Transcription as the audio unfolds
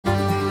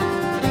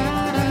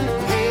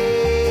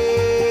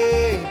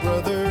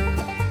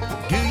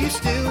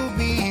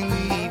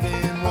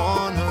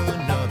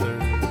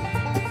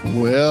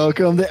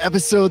Welcome to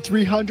episode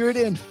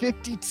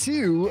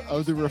 352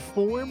 of the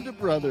Reformed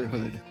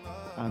Brotherhood.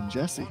 I'm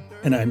Jesse.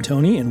 And I'm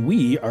Tony, and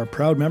we are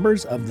proud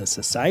members of the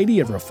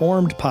Society of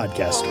Reformed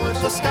Podcasters.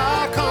 The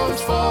sky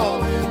comes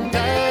falling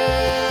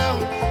down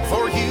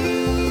for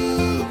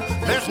you.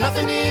 There's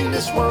nothing in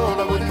this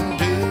world I wouldn't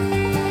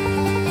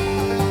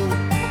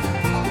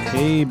do.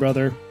 Hey,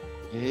 brother.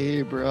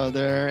 Hey,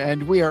 brother.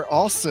 And we are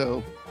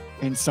also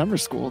in summer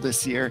school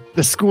this year,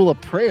 the School of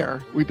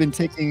Prayer. We've been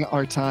taking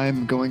our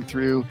time going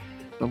through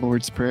the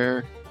Lord's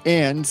Prayer,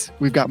 and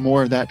we've got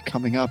more of that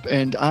coming up.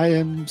 And I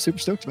am super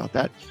stoked about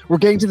that. We're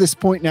getting to this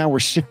point now.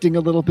 We're shifting a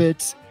little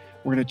bit.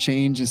 We're going to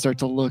change and start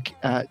to look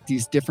at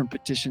these different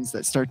petitions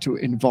that start to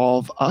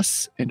involve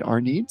us and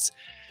our needs.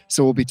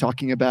 So we'll be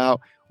talking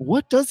about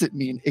what does it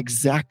mean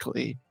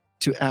exactly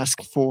to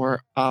ask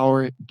for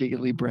our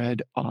daily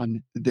bread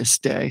on this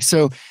day.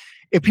 So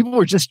if people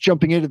were just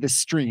jumping into this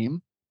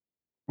stream,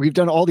 we've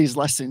done all these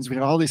lessons. We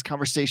had all these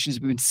conversations.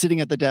 We've been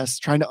sitting at the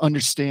desk trying to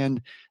understand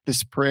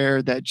this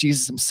prayer that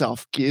Jesus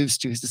himself gives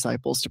to his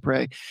disciples to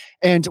pray.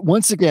 And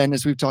once again,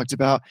 as we've talked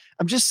about,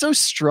 I'm just so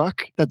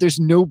struck that there's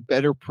no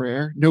better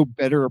prayer, no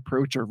better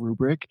approach or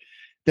rubric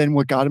than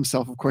what God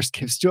himself, of course,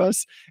 gives to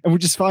us. And we're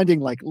just finding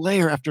like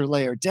layer after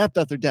layer, depth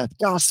after depth,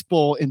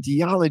 gospel and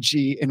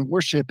theology and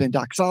worship and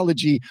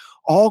doxology,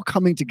 all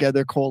coming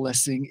together,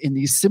 coalescing in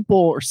these simple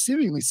or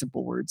seemingly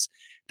simple words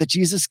that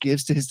Jesus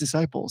gives to his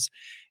disciples.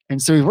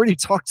 And so we've already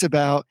talked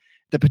about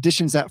the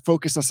petitions that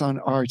focus us on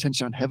our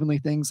attention on heavenly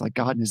things like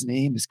God and his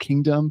name, his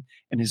kingdom,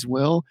 and his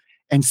will.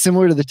 And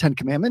similar to the 10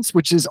 Commandments,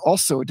 which is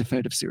also a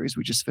definitive series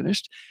we just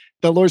finished,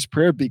 the Lord's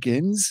Prayer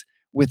begins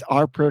with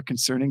our prayer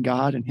concerning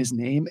God and his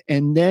name,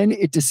 and then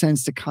it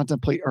descends to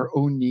contemplate our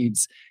own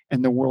needs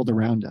and the world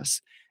around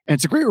us. And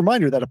it's a great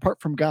reminder that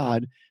apart from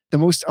God, the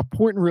most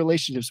important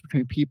relationships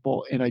between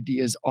people and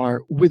ideas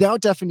are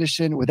without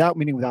definition, without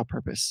meaning, without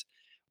purpose.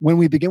 When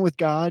we begin with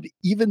God,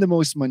 even the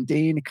most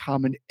mundane,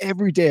 common,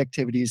 everyday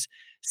activities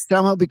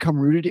somehow become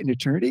rooted in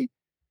eternity.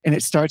 And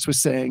it starts with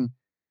saying,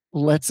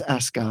 let's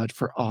ask God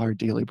for our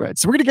daily bread.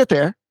 So we're going to get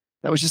there.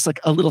 That was just like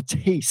a little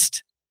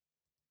taste.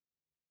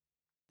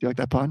 Do you like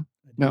that pun?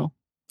 No?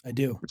 I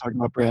do. We're talking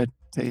about bread,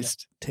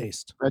 taste. Yeah,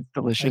 taste. Bread's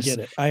delicious. I get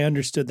it. I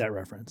understood that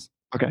reference.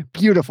 Okay,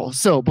 beautiful.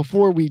 So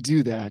before we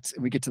do that,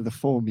 and we get to the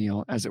full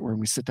meal, as it were, and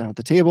we sit down at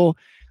the table,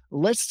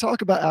 let's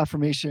talk about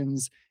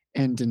affirmations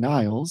and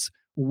denials.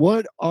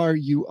 What are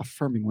you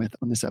affirming with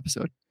on this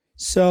episode?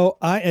 So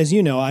as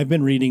you know, I've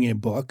been reading a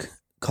book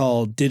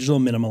called Digital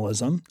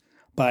Minimalism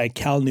by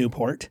Cal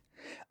Newport.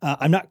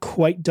 I'm not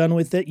quite done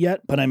with it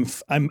yet, but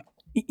I'm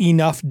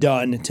enough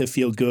done to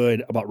feel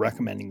good about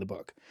recommending the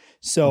book.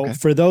 So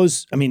For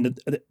those, I mean,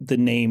 the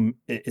name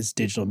is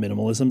Digital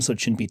Minimalism, so it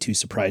shouldn't be too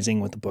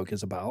surprising what the book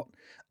is about.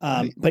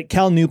 Right. But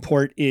Cal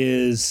Newport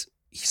he's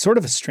sort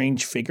of a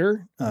strange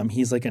figure.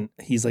 He's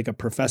like a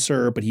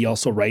professor, but he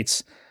also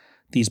writes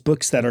these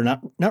books that are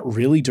not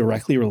really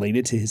directly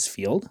related to his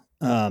field.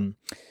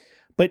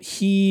 But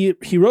he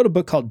wrote a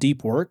book called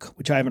Deep Work,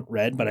 which I haven't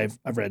read, but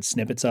I've read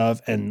snippets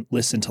of and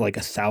listened to like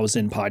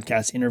 1,000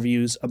 podcast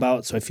interviews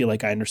about. So I feel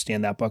like I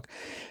understand that book.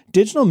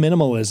 Digital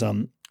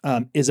Minimalism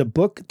is a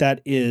book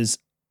that is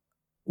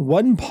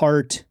one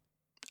part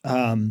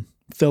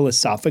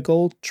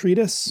philosophical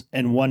treatise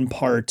and one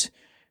part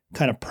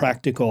kind of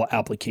practical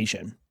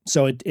application.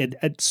 So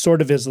it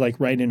sort of is like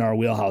right in our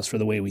wheelhouse for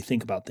the way we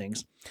think about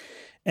things.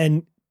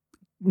 And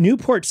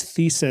Newport's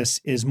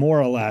thesis is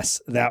more or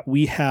less that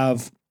we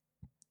have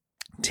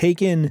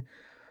taken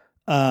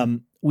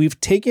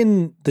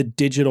the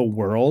digital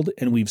world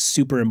and we've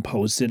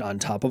superimposed it on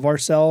top of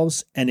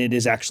ourselves, and it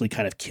is actually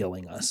kind of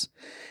killing us.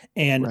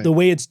 And The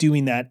way it's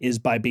doing that is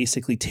by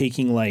basically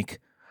taking like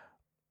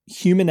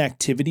human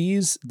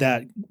activities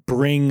that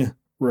bring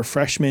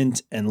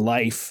refreshment and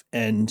life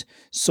and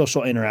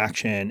social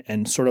interaction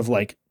and sort of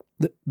like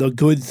the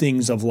good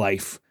things of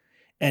life,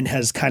 and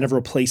has kind of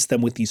replaced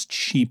them with these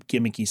cheap,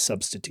 gimmicky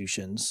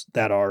substitutions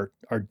that are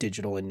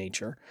digital in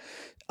nature.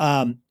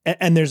 And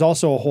there's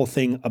also a whole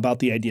thing about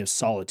the idea of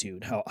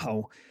solitude,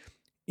 how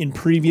in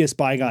previous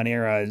bygone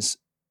eras,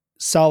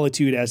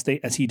 solitude, as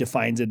he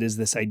defines it, is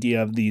this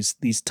idea of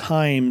these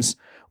times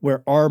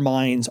where our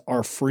minds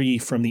are free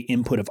from the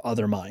input of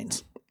other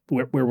minds,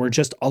 where we're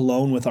just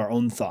alone with our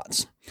own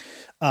thoughts.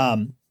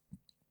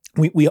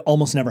 We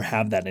almost never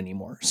have that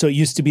anymore. So it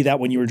used to be that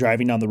when you were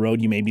driving down the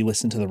road, you maybe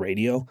listened to the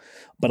radio,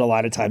 but a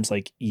lot of times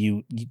like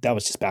you that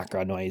was just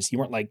background noise. You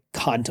weren't like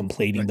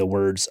contemplating the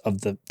words of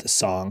the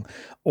song,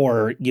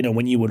 or, you know,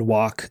 when you would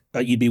walk,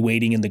 you'd be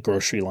waiting in the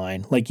grocery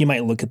line. Like you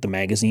might look at the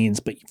magazines,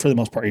 but for the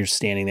most part, you're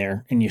standing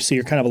there and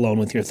you're kind of alone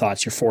with your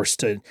thoughts. You're forced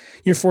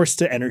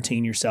to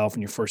entertain yourself,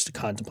 and you're forced to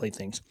contemplate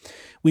things.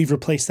 We've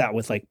replaced that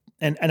with like,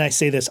 and I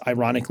say this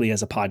ironically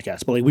as a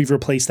podcast, but like we've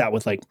replaced that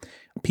with like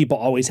people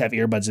always have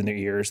earbuds in their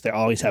ears. They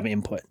always have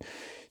input.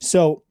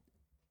 So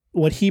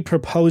what he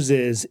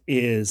proposes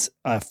is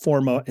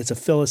it's a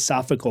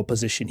philosophical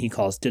position he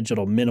calls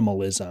digital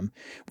minimalism,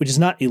 which is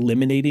not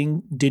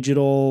eliminating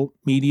digital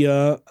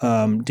media,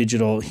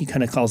 he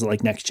kind of calls it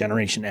like next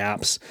generation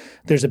apps.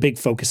 There's a big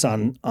focus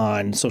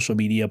on social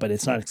media, but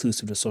it's not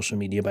exclusive to social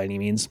media by any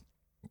means.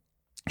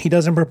 He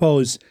doesn't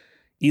propose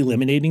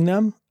eliminating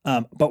them,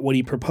 but what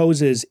he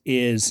proposes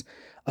is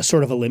a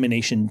sort of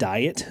elimination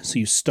diet. So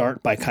you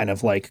start by kind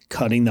of like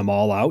cutting them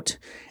all out.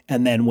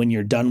 And then when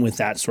you're done with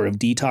that sort of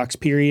detox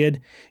period,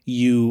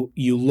 you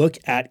look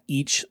at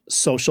each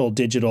social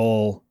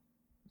digital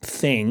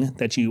thing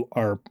that you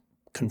are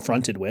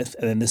confronted with.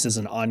 And then this is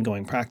an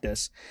ongoing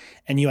practice.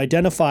 And you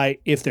identify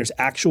if there's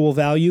actual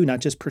value, not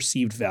just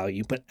perceived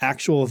value, but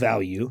actual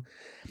value.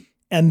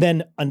 And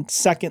then a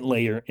second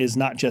layer is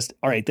not just,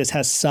 all right, this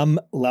has some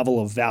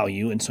level of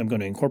value, and so I'm going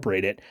to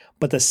incorporate it.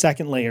 But the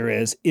second layer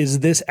is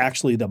this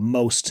actually the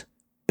most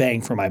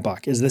bang for my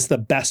buck? Is this the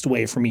best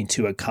way for me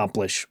to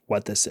accomplish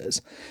what this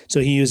is?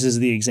 So he uses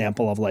the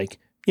example of like,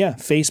 yeah,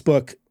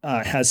 Facebook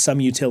has some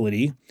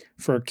utility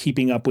for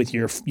keeping up with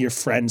your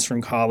friends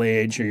from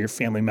college or your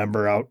family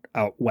member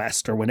out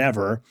west or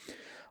whatever,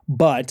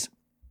 but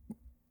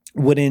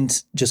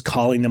wouldn't just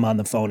calling them on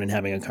the phone and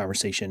having a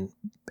conversation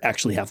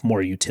actually have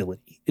more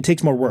utility? It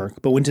takes more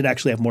work, but wouldn't it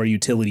actually have more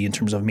utility in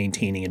terms of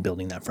maintaining and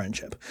building that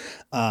friendship?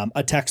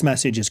 A text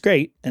message is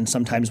great, and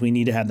sometimes we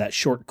need to have that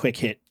short, quick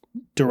hit,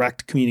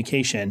 direct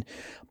communication.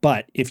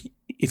 But if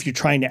you're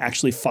trying to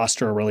actually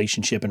foster a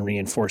relationship and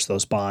reinforce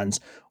those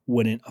bonds,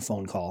 wouldn't a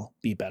phone call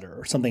be better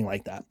or something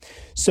like that?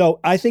 So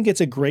I think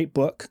it's a great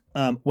book.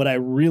 What I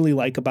really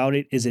like about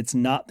it is it's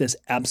not this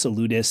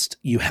absolutist,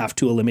 you have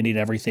to eliminate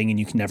everything and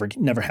you can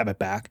never have it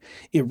back.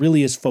 It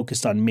really is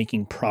focused on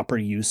making proper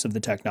use of the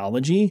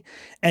technology.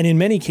 And in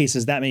many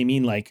cases, that may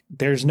mean like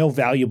there's no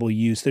valuable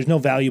use. There's no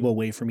valuable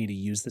way for me to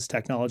use this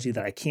technology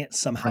that I can't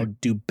somehow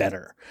do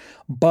better.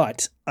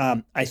 But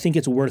I think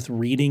it's worth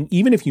reading.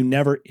 Even if you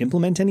never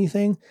implement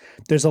anything,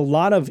 there's a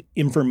lot of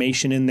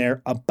information in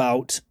there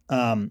about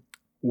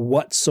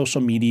what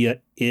social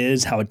media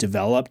is, how it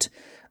developed,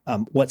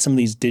 what some of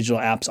these digital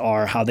apps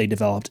are, how they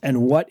developed,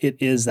 and what it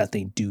is that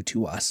they do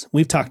to us.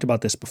 We've talked about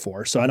this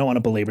before, so I don't want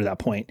to belabor that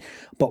point,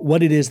 but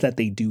what it is that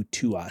they do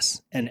to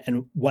us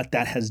and what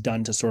that has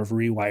done to sort of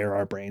rewire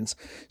our brains.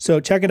 So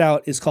check it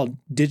out. It's called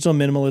Digital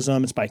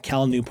Minimalism. It's by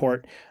Cal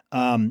Newport.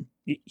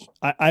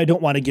 I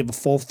don't want to give a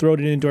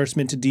full-throated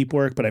endorsement to deep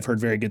work, but I've heard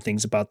very good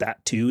things about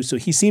that too. So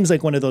he seems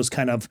like one of those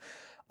kind of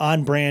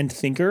on-brand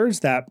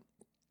thinkers that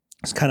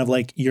it's kind of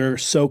like you're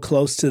so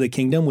close to the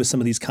kingdom with some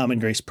of these common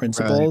grace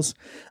principles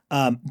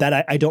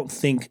that I don't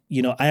think,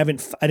 I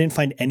didn't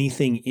find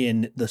anything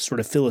in the sort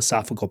of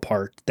philosophical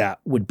part that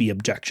would be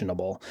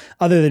objectionable,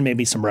 other than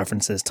maybe some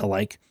references to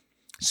like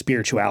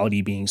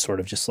spirituality being sort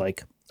of just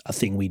like a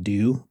thing we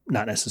do,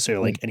 not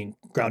necessarily like any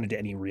grounded to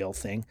any real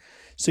thing.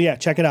 So yeah,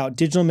 check it out.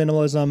 Digital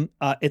Minimalism.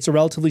 It's a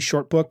relatively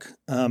short book.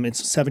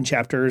 It's 7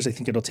 chapters. I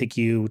think it'll take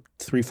you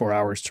 3-4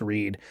 hours to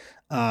read.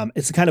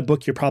 It's the kind of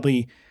book you're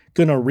probably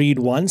going to read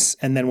once,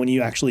 and then when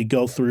you actually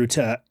go through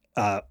to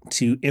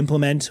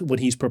implement what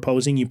he's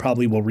proposing, you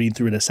probably will read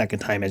through it a second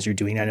time as you're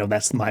doing. I know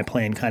that's my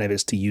plan kind of,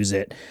 is to use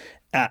it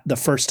at the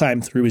first time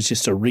through is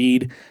just to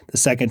read. The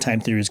second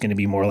time through is going to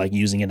be more like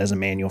using it as a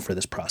manual for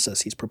this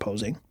process he's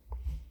proposing.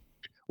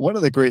 One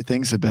of the great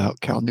things about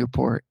Cal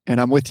Newport,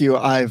 and I'm with you,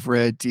 I've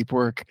read Deep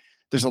Work.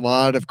 There's a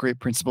lot of great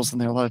principles in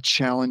there, a lot of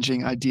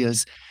challenging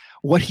ideas.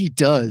 What he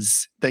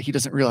does that he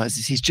doesn't realize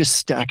is he's just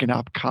stacking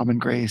up common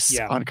grace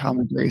on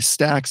common grace,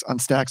 stacks on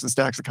stacks and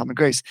stacks of common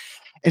grace.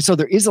 And so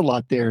there is a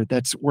lot there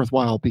that's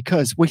worthwhile,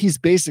 because what he's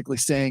basically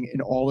saying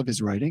in all of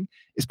his writing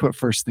is put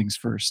first things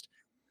first.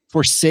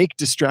 Forsake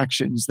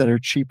distractions that are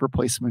cheap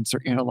replacements or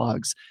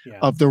analogs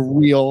of the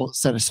real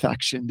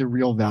satisfaction, the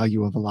real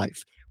value of a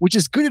life, which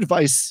is good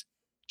advice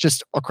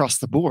just across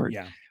the board.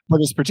 But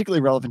is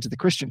particularly relevant to the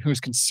Christian who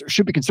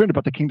should be concerned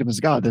about the kingdom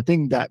of God, the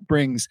thing that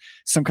brings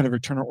some kind of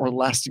eternal or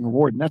lasting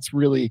reward. And that's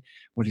really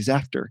what he's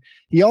after.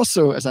 He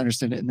also, as I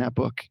understand it in that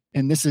book,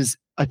 and this is,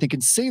 I think,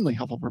 insanely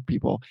helpful for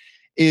people,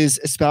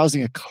 is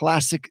espousing a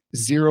classic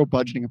zero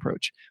budgeting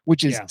approach,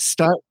 which is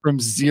start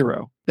from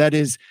zero. That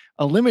is,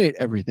 eliminate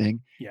everything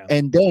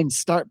and then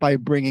start by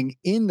bringing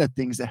in the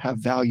things that have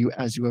value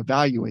as you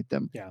evaluate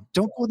them.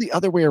 Don't go the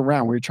other way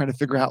around where you're trying to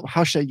figure out,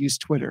 how should I use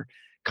Twitter?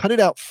 Cut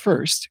it out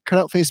first, cut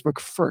out Facebook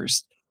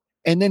first,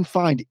 and then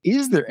find,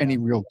 is there any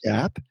real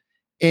gap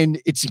in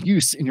its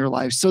use in your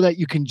life so that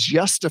you can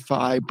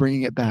justify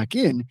bringing it back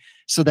in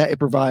so that it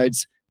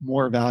provides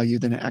more value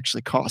than it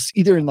actually costs,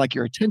 either in like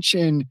your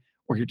attention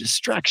or your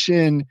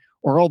distraction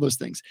or all those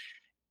things.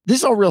 This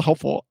is all real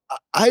helpful.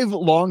 I've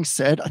long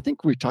said, I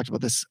think we talked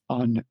about this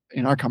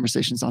in our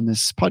conversations on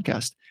this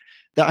podcast,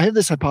 that I have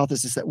this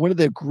hypothesis that one of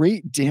the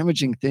great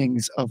damaging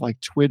things of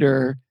like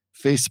Twitter,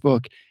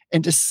 Facebook,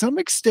 and to some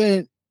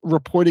extent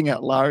reporting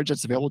at large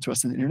that's available to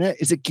us on the internet,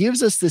 is it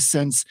gives us this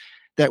sense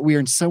that we are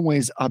in some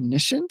ways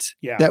omniscient,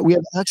 that we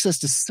have access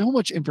to so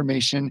much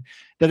information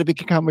that it can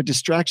become a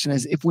distraction,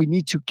 as if we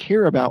need to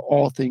care about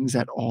all things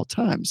at all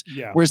times.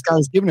 Whereas God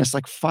has given us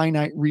like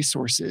finite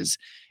resources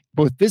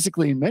both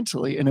physically and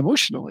mentally and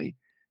emotionally,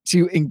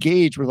 to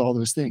engage with all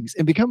those things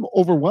and become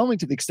overwhelming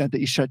to the extent that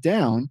you shut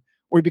down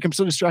or you become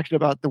so distracted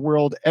about the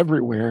world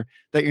everywhere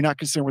that you're not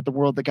concerned with the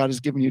world that God has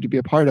given you to be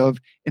a part of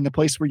in the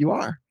place where you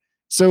are.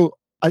 So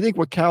I think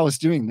what Cal is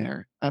doing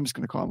there, I'm just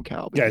going to call him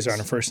Cal. You guys are on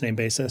a first name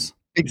basis.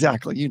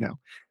 Exactly.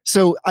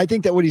 So I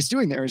think that what he's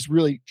doing there is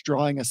really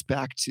drawing us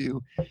back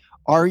to,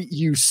 are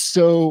you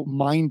so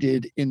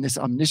minded in this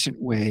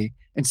omniscient way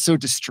and so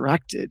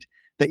distracted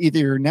that either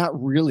you're not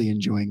really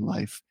enjoying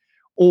life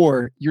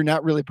or you're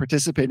not really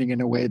participating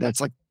in a way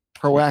that's like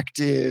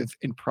proactive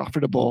and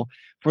profitable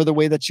for the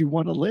way that you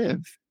want to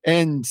live?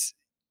 And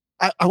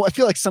I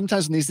feel like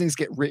sometimes when these things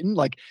get written,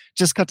 like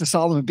just cut to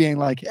Solomon being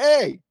like,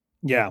 hey,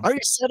 yeah, I already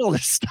said all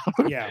this stuff.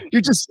 Yeah.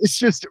 It's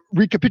just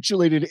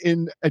recapitulated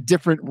in a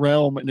different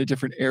realm and a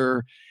different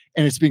era,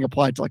 and it's being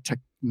applied to like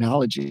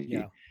technology.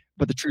 Yeah.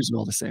 But the truths are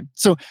all the same.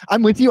 So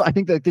I'm with you. I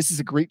think that this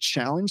is a great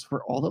challenge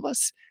for all of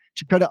us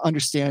to try to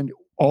understand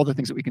all the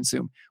things that we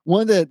consume.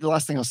 One of the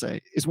last thing I'll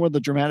say is one of the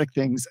dramatic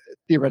things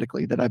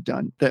theoretically that I've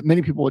done that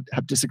many people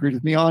have disagreed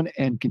with me on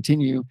and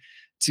continue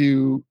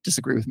to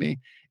disagree with me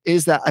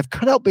is that I've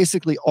cut out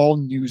basically all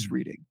news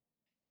reading.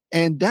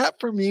 And that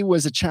for me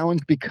was a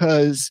challenge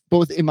because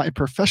both in my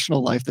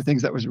professional life, the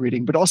things that I was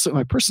reading, but also in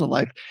my personal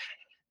life,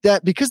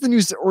 that because the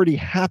news already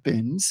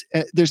happens,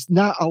 there's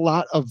not a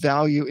lot of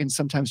value in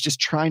sometimes just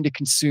trying to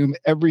consume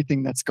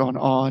everything that's gone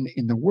on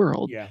in the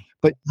world. Yeah.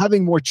 But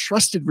having more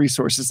trusted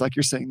resources, like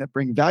you're saying, that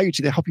bring value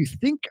to you, that help you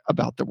think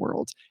about the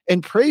world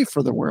and pray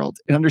for the world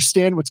and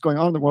understand what's going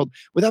on in the world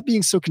without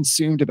being so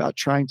consumed about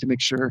trying to make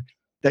sure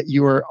that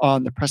you are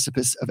on the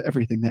precipice of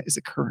everything that is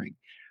occurring.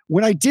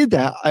 When I did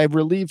that, I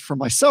relieved for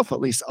myself, at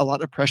least, a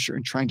lot of pressure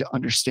in trying to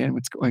understand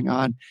what's going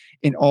on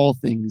in all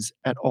things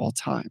at all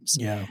times.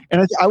 Yeah.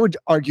 And I would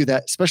argue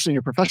that, especially in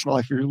your professional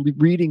life, you're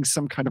reading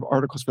some kind of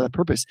articles for that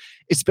purpose.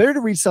 It's better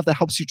to read stuff that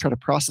helps you try to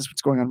process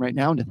what's going on right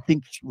now and to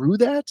think through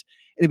that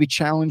and to be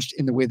challenged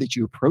in the way that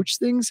you approach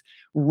things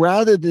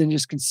rather than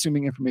just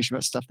consuming information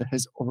about stuff that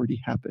has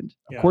already happened.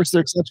 Yeah. Of course, there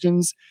are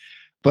exceptions,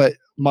 but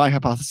my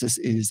hypothesis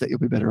is that you'll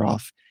be better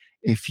off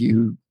if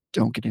you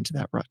don't get into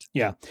that rut.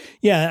 Yeah.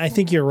 Yeah. I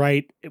think you're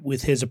right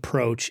with his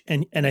approach.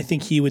 And I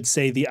think he would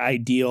say the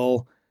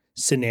ideal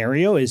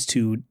scenario is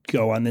to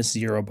go on this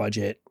zero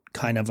budget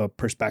kind of a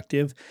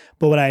perspective.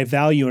 But what I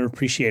value and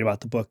appreciate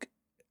about the book,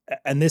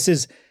 and this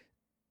is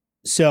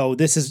going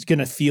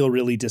to feel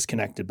really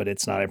disconnected, but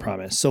it's not, I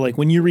promise. So like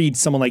when you read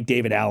someone like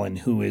David Allen,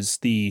 who is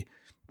the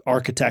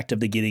architect of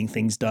the getting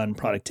things done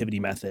productivity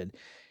method,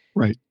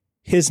 right?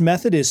 His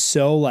method is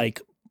so like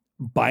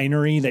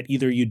binary that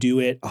either you do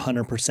it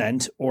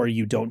 100% or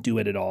you don't do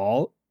it at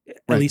all.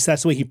 Right. At least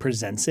that's the way he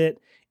presents it.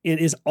 It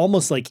is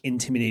almost like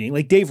intimidating.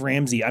 Like Dave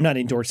Ramsey, I'm not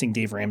endorsing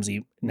Dave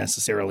Ramsey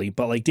necessarily,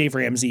 but like Dave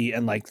Ramsey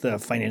and like the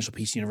Financial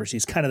Peace University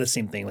is kind of the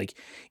same thing. Like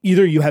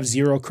either you have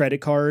zero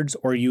credit cards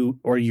or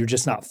you're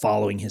just not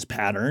following his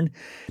pattern.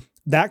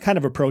 That kind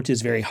of approach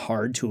is very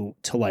hard to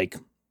like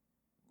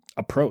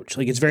approach.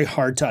 Like it's very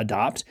hard to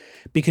adopt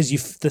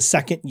because the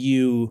second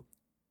you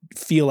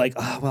feel like,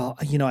 oh,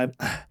 well,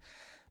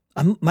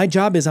 my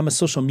job is I'm a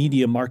social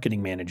media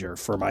marketing manager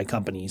for my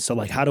company. So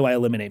like, how do I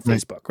eliminate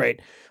Facebook?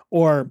 Right.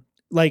 Or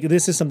like,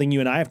 this is something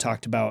you and I have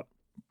talked about.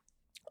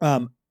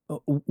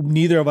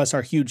 Neither of us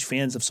are huge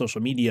fans of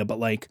social media, but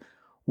like,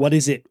 what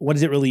does it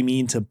really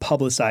mean to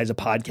publicize a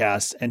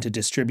podcast and to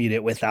distribute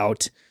it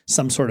without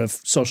some sort of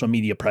social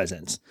media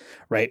presence?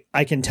 Right.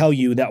 I can tell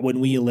you that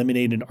when we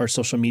eliminated our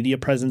social media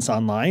presence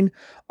online,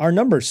 our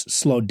numbers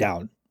slowed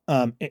down.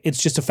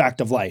 It's just a fact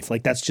of life.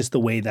 Like that's just the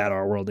way that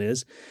our world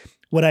is.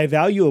 What I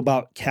value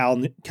about Cal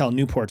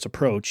Newport's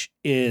approach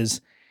is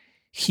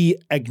he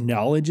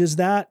acknowledges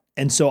that.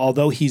 And so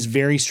although he's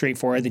very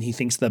straightforward and he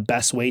thinks the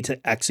best way to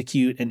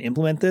execute and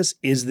implement this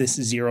is this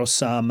zero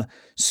sum,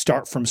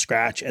 start from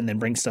scratch and then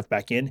bring stuff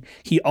back in,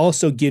 he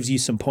also gives you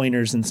some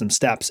pointers and some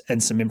steps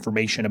and some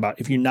information about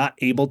if you're not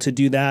able to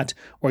do that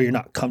or you're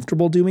not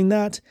comfortable doing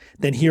that,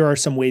 then here are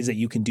some ways that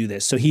you can do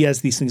this. So he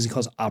has these things he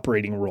calls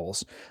operating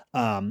rules.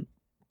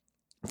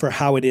 For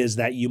how it is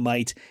that you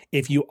might,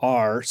 if you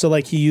are, so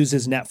like he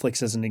uses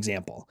Netflix as an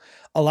example.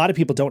 A lot of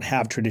people don't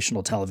have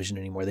traditional television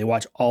anymore. They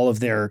watch all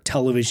of their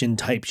television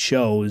type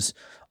shows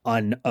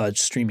on a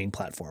streaming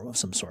platform of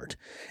some sort.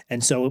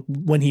 And so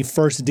when he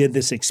first did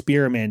this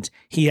experiment,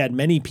 he had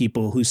many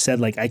people who said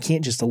like, I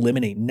can't just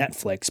eliminate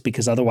Netflix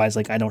because otherwise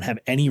like I don't have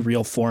any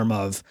real form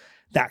of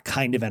that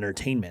kind of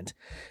entertainment.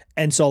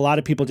 And so a lot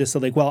of people just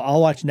said like, well,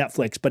 I'll watch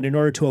Netflix, but in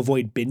order to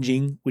avoid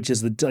binging, which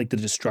is the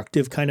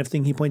destructive kind of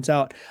thing he points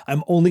out,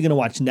 I'm only going to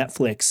watch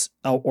Netflix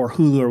or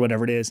Hulu or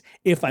whatever it is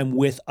if I'm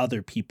with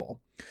other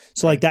people.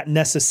 So like that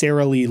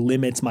necessarily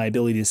limits my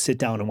ability to sit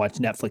down and watch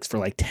Netflix for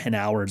like 10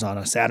 hours on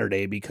a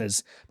Saturday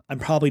because I'm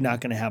probably not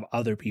going to have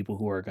other people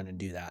who are going to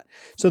do that.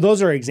 So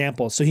those are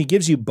examples. So he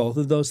gives you both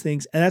of those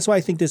things. And that's why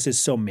I think this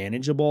is so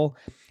manageable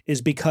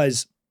is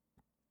because,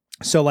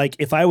 so like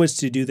if I was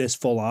to do this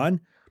full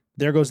on,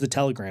 there goes the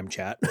Telegram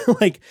chat.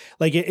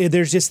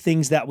 There's just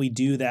things that we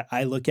do that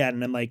I look at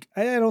and I'm like,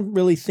 I don't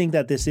really think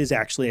that this is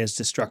actually as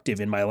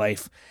destructive in my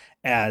life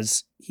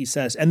as he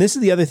says. And this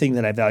is the other thing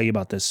that I value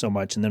about this so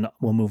much, and then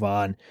we'll move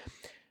on.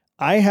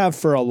 I have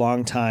for a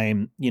long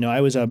time,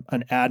 I was an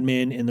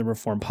admin in the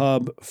Reform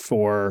Pub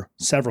for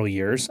several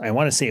years. I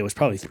want to say it was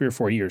probably 3 or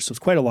 4 years. So it's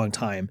quite a long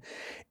time.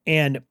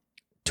 And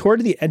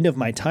toward the end of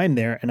my time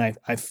there, and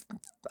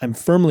I'm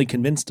firmly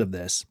convinced of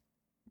this,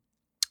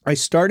 I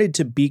started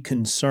to be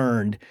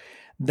concerned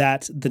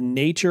that the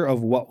nature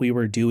of what we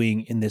were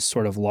doing in this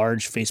sort of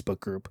large Facebook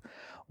group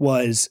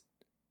was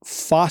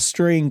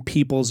fostering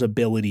people's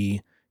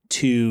ability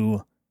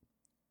to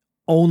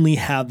only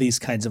have these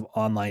kinds of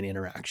online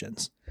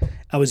interactions.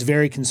 I was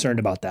very concerned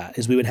about that,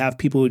 as we would have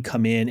people who would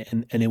come in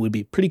and it would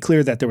be pretty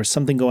clear that there was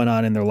something going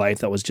on in their life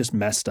that was just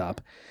messed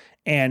up.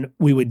 And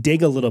we would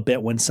dig a little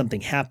bit when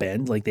something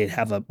happened, like we'd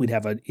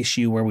have an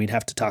issue where we'd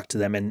have to talk to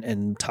them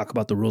and talk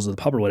about the rules of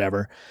the pub or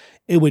whatever.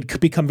 It would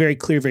become very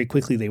clear very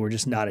quickly they were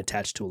just not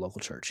attached to a local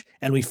church.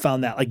 And we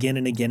found that again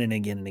and again and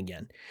again and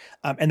again.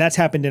 And that's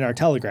happened in our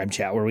Telegram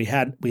chat, where we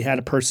had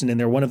a person in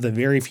there, one of the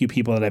very few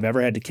people that I've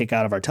ever had to kick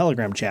out of our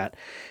Telegram chat,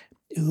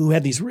 who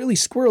had these really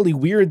squirrely,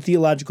 weird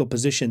theological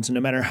positions. And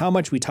no matter how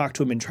much we talked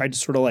to him and tried to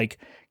sort of like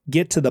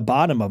get to the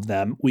bottom of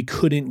them, we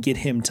couldn't get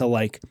him to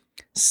like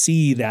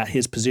see that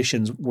his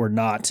positions were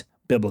not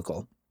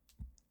biblical.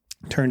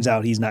 Turns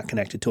out he's not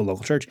connected to a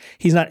local church.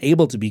 He's not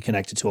able to be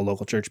connected to a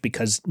local church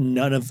because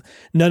none of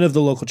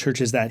the local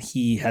churches that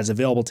he has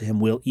available to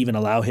him will even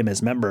allow him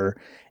as member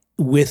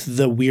with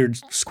the weird,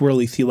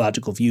 squirrely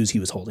theological views he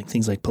was holding,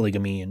 things like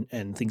polygamy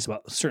and things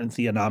about certain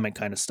theonomic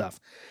kind of stuff.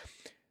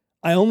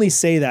 I only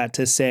say that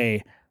to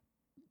say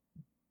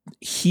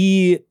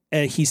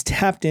he's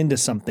tapped into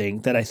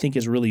something that I think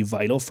is really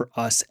vital for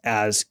us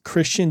as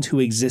Christians who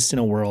exist in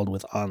a world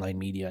with online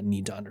media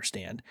need to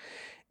understand,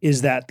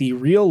 is that the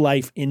real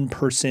life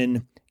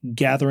in-person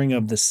gathering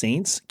of the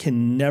saints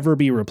can never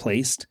be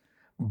replaced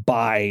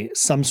by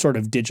some sort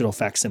of digital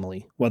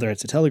facsimile, whether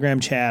it's a Telegram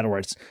chat or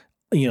it's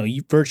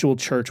virtual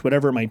church,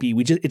 whatever it might be.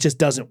 It just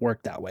doesn't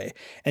work that way.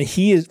 And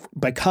he is,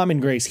 by common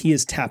grace, he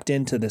has tapped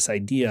into this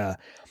idea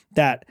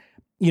that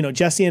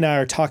Jesse and I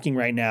are talking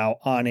right now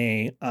on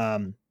a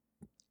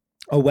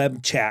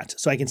web chat.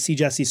 So I can see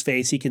Jesse's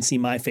face. He can see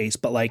my face,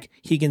 but like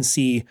he can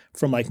see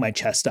from like my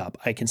chest up.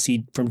 I can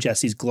see from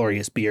Jesse's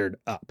glorious beard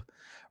up,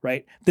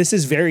 right? This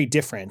is very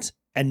different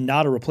and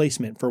not a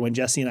replacement for when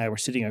Jesse and I were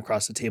sitting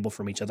across the table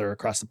from each other,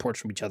 across the porch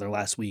from each other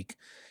last week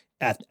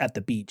at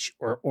the beach,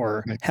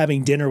 or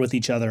having dinner with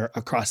each other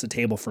across the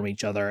table from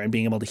each other and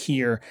being able to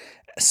hear,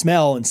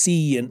 smell, and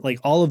see, and like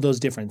all of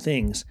those different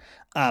things.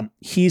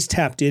 He's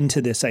tapped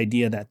into this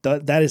idea that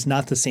that is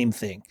not the same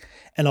thing.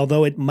 And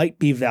although it might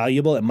be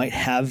valuable, it might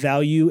have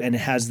value, and it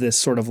has this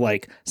sort of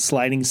like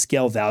sliding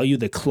scale value,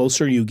 the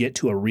closer you get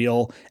to a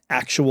real,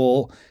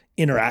 actual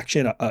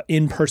interaction,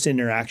 in-person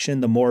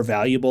interaction, the more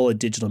valuable a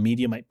digital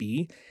media might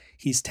be.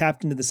 He's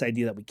tapped into this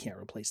idea that we can't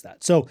replace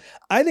that. So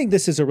I think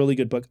this is a really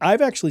good book.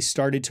 I've actually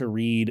started to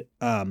read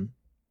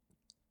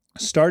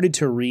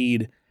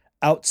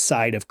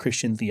outside of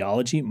Christian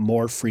theology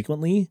more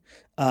frequently.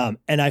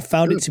 And I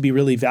found it to be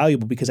really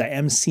valuable because I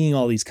am seeing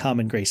all these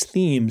common grace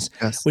themes,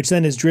 yes, which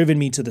then has driven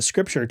me to the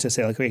scripture to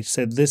say, like, wait,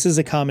 so this is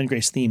a common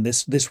grace theme.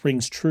 This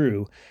rings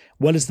true.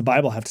 What does the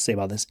Bible have to say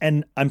about this?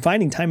 And I'm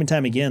finding time and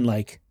time again,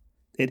 like,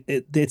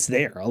 it's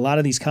there. A lot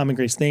of these common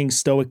grace things,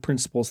 Stoic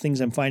principles, things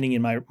I'm finding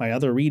in my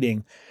other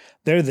reading,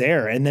 they're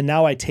there. And then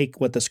now I take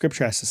what the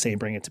scripture has to say and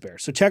bring it to bear.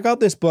 So check out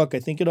this book. I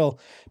think it'll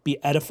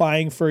be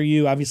edifying for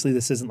you. Obviously,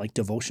 this isn't like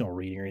devotional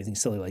reading or anything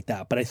silly like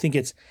that, but I think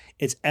it's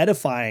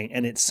edifying,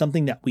 and it's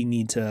something that we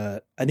need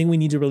to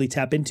really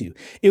tap into.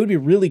 It would be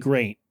really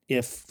great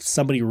if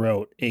somebody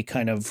wrote a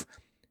kind of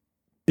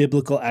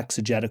biblical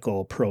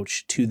exegetical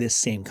approach to this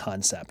same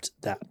concept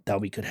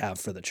that we could have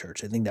for the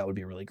church. I think that would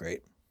be really great.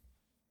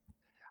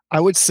 I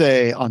would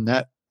say on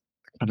that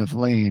kind of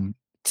lane,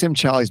 Tim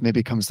Challies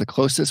maybe comes the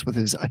closest with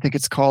his, I think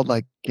it's called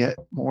like Get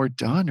More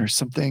Done or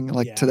something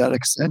like to that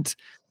extent.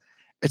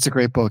 It's a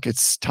great book.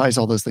 It ties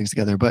all those things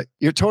together, but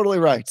you're totally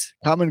right.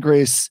 Common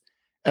grace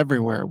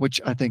everywhere, which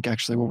I think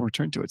actually we'll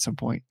return to at some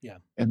point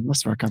in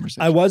most of our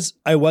conversation. I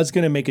was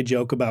going to make a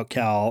joke about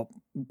Cal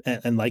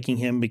and liking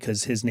him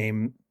because his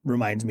name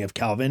reminds me of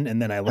Calvin.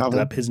 And then I looked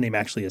up, his name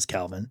actually is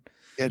Calvin.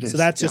 So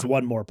that's just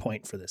one more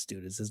point for this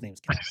dude, is his name's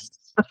Calvin.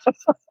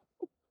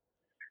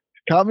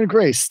 Common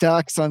grace,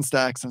 stacks on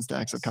stacks on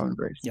stacks of common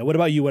grace. Yeah. What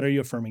about you? What are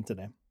you affirming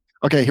today?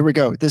 Okay, here we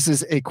go. This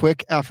is a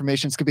quick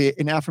affirmation. It's going to be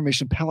an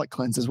affirmation palate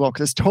cleanse as well,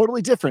 because it's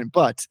totally different.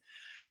 But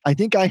I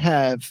think I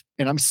have,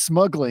 and I'm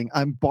smuggling,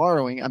 I'm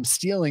borrowing, I'm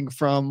stealing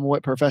from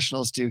what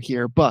professionals do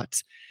here,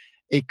 but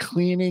a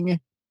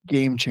cleaning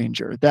game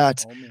changer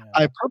that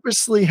I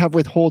purposely have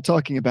withhold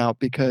talking about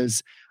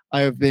because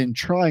I have been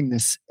trying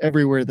this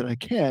everywhere that I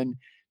can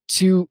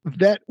to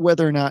vet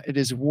whether or not it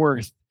is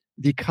worth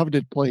the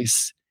coveted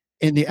place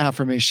in the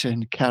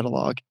affirmation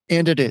catalog.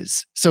 And it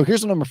is. So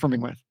here's what I'm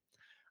affirming with.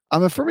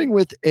 I'm affirming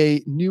with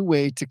a new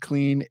way to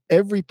clean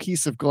every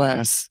piece of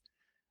glass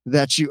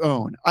that you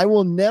own. I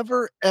will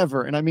never,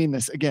 ever, and I mean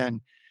this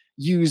again,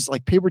 use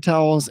like paper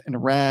towels and a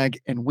rag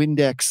and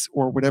Windex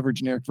or whatever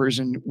generic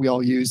version we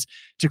all use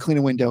to clean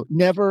a window.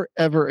 Never,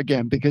 ever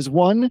again. Because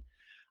one,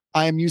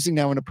 I am using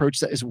now an approach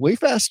that is way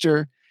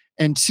faster,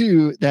 and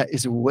two, that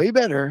is way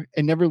better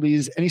and never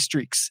leaves any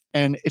streaks.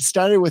 And it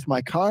started with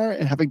my car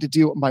and having to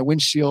do my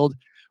windshield,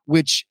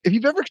 which if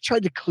you've ever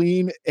tried to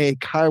clean a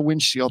car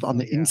windshield on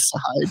the inside.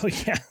 Oh,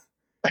 yeah.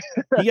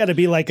 You got to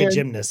be like a And-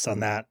 gymnast on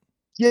that.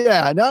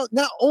 Yeah.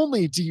 Not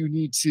only do you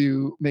need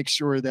to make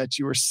sure that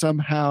you are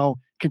somehow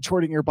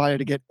contorting your body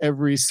to get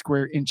every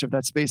square inch of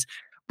that space,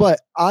 but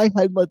I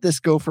had let this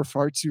go for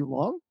far too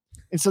long.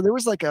 And so there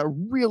was like a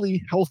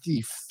really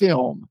healthy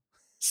film,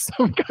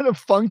 some kind of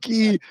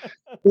funky,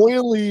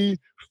 oily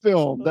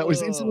film that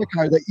was in the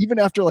car that even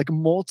after like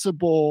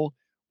multiple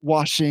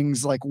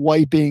washings, like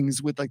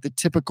wipings with like the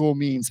typical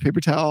means, paper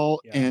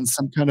towel and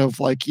some kind of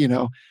like,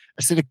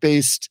 acidic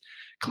based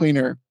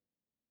cleaner,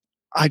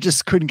 I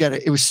just couldn't get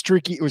it. It was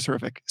streaky. It was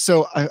horrific.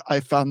 So I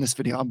found this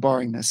video. I'm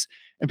borrowing this.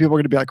 And people are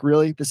going to be like,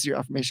 really? This is your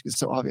affirmation? It's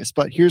so obvious.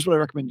 But here's what I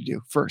recommend you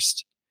do.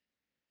 First,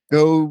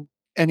 go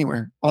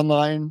anywhere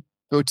online,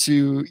 go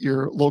to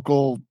your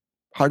local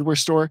hardware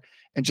store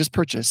and just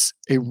purchase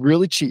a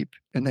really cheap,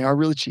 and they are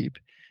really cheap,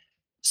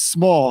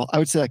 small, I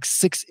would say like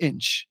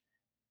 6-inch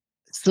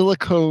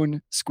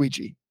silicone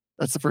squeegee.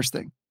 That's the first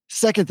thing.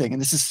 Second thing,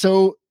 and this is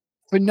so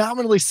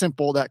phenomenally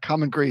simple that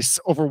common grace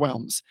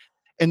overwhelms.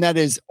 And that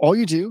is all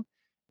you do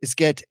is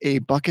get a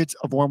bucket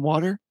of warm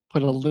water,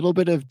 put a little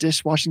bit of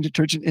dishwashing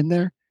detergent in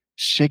there,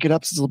 shake it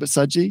up so it's a little bit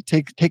smudgy.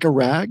 Take a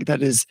rag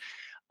that is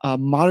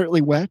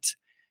moderately wet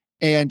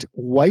and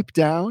wipe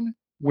down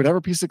whatever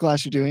piece of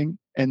glass you're doing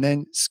and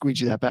then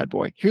squeegee that bad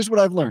boy. Here's what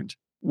I've learned.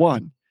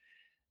 One,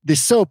 the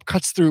soap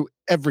cuts through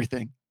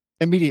everything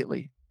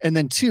immediately. And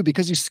then two,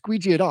 because you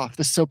squeegee it off,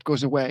 the soap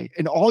goes away.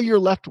 And all you're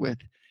left with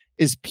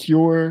is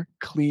pure,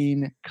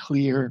 clean,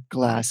 clear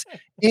glass.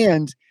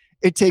 And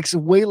it takes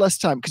way less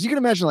time because you can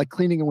imagine like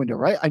cleaning a window,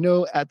 right? I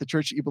know at the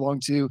church that you belong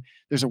to,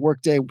 there's a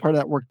work day. Part of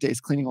that work day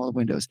is cleaning all the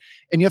windows.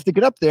 And you have to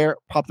get up there,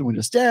 pop the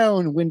windows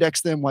down,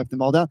 Windex them, wipe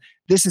them all down.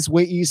 This is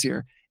way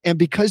easier. And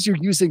because you're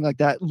using like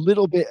that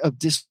little bit of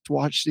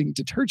dishwashing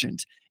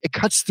detergent, it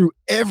cuts through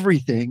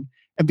everything.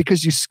 And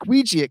because you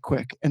squeegee it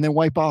quick and then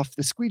wipe off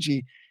the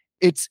squeegee,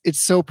 it's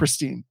so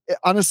pristine.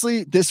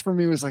 Honestly, this for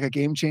me was like a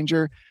game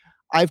changer.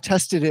 I've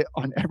tested it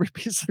on every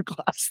piece of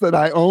glass that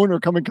I own or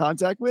come in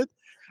contact with,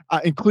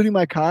 including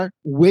my car.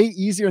 Way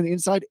easier on the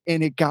inside,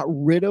 and it got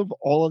rid of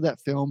all of that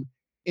film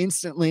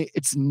instantly.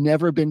 It's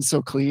never been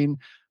so clean.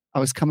 I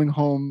was coming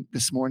home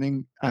this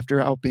morning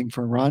after out being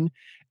for a run,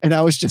 and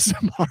I was just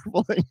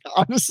marveling.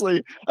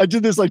 Honestly, I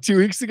did this like 2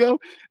 weeks ago.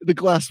 The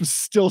glass was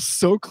still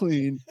so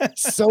clean,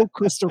 so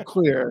crystal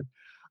clear.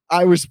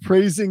 I was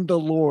praising the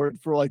Lord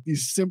for like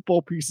these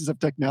simple pieces of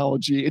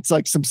technology. It's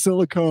like some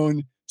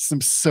silicone,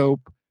 some soap,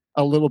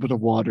 a little bit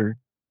of water.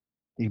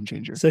 Game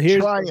changer. So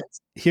Try it.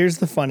 here's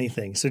the funny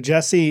thing. So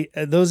Jesse,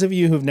 those of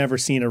you who've never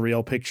seen a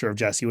real picture of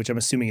Jesse, which I'm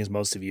assuming is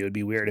most of you, it'd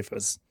be weird if it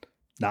was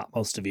not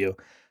most of you.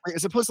 Wait,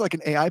 as opposed to like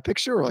an AI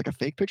picture or like a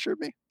fake picture of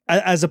me?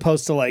 As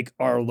opposed to like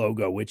our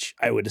logo, which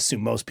I would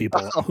assume most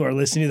people who are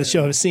listening to the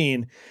show have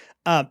seen.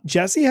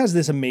 Jesse has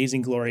this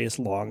amazing, glorious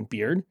long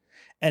beard.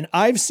 And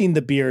I've seen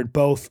the beard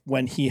both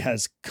when he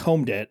has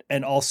combed it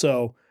and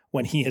also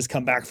when he has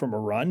come back from a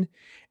run.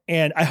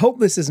 And I hope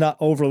this is not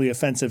overly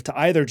offensive to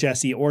either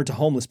Jesse or to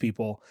homeless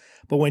people.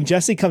 But when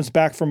Jesse comes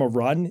back from a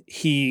run,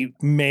 he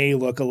may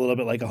look a little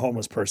bit like a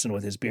homeless person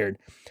with his beard.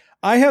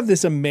 I have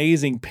this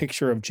amazing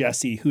picture of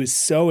Jesse who is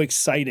so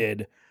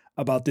excited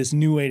about this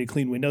new way to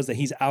clean windows that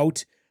he's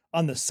out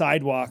on the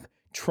sidewalk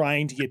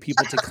trying to get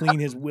people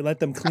to let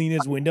them clean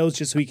his windows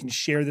just so he can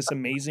share this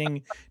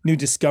amazing new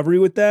discovery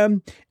with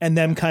them, and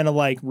them kind of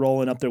like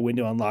rolling up their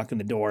window, unlocking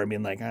the door and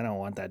being like, I don't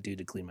want that dude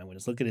to clean my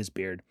windows. Look at his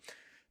beard.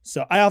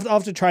 So I'll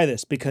have to try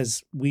this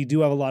because we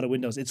do have a lot of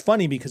windows. It's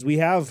funny because we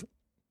have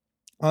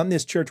on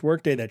this church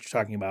workday that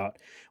you're talking about,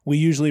 we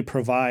usually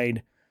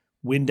provide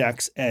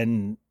Windex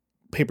and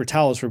paper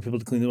towels for people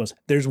to clean the windows.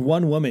 There's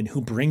one woman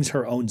who brings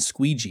her own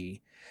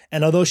squeegee.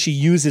 And although she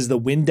uses the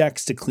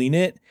Windex to clean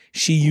it,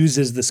 she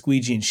uses the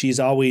squeegee, and she's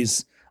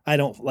always, I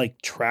don't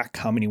like track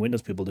how many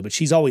windows people do, but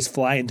she's always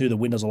flying through the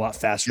windows a lot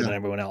faster than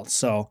everyone else.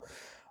 So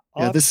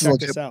I'll have to check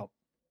this out.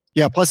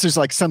 Yeah. Plus there's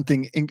like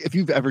something, if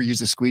you've ever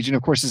used a squeegee, and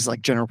of course it's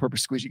like general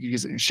purpose squeegee, you can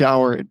use it in a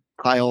shower, in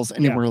tiles,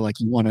 anywhere like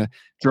you want to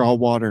draw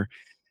water.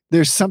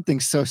 There's something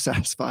so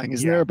satisfying,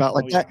 isn't there, about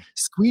like that?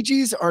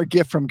 Squeegees are a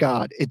gift from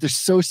God. They're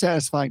so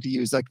satisfying to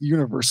use, like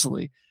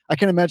universally. I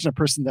can imagine a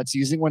person that's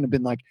using one and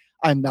been like,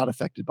 I'm not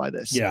affected by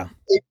this. Yeah.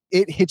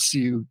 It hits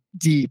you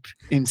deep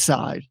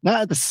inside,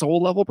 not at the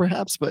soul level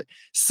perhaps, but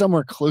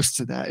somewhere close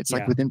to that. It's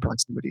like within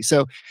proximity.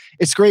 So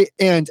it's great.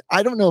 And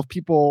I don't know if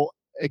people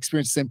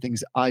experience the same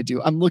things I do.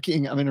 I'm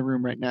in a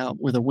room right now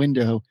with a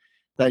window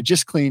that I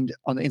just cleaned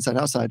on the inside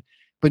outside,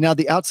 but now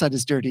the outside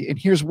is dirty. And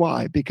here's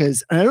why,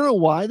 because, and I don't know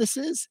why this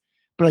is,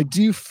 but I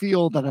do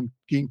feel that I'm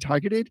being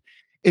targeted.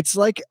 It's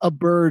like a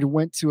bird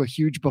went to a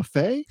huge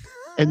buffet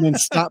and then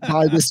stopped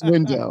by this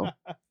window.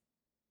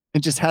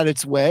 and just had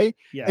its way.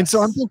 Yes. And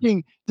so I'm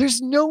thinking,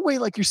 there's no way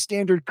like your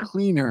standard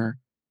cleaner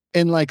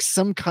and like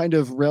some kind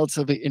of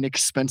relatively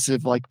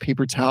inexpensive like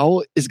paper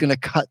towel is going to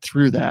cut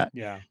through that.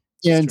 Yeah.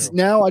 And true.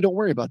 now I don't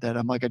worry about that.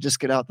 I'm like, I just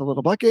get out the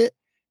little bucket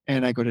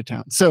and I go to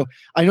town. So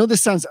I know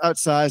this sounds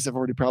outsized. I've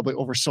already probably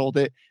oversold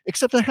it,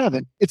 except I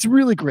haven't. It's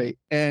really great.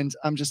 And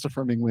I'm just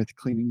affirming with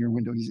cleaning your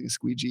window using a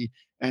squeegee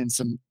and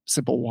some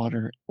simple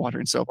water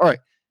and soap. All right.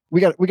 We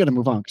got to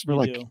move on because we're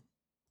like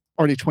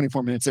already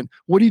 24 minutes in.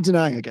 What are you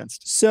denying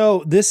against?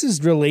 So this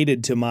is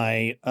related to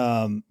my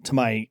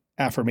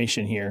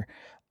affirmation here.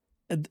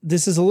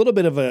 This is a little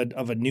bit of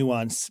a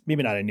nuance,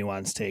 maybe not a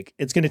nuanced take.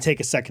 It's going to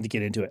take a second to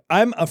get into it.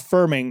 I'm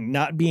affirming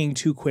not being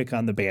too quick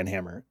on the ban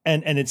hammer.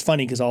 And it's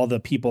funny because all the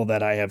people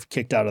that I have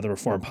kicked out of the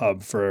Reformed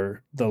Pub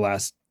for the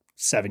last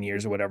 7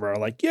 years or whatever are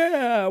like,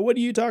 yeah, what are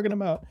you talking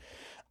about?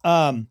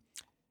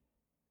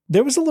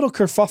 There was a little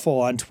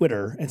kerfuffle on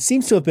Twitter and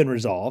seems to have been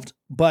resolved,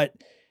 but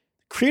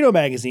Credo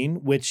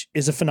Magazine, which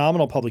is a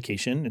phenomenal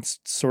publication, it's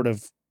sort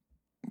of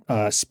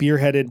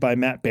spearheaded by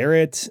Matt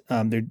Barrett.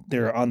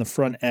 They're on the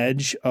front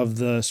edge of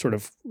the sort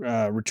of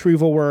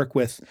retrieval work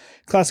with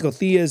classical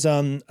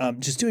theism,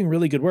 just doing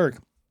really good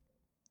work.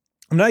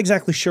 I'm not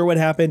exactly sure what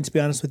happened, to be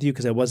honest with you,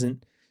 because I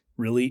wasn't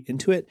really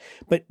into it.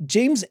 But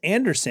James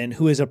Anderson,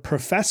 who is a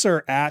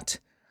professor at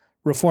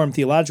Reformed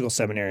Theological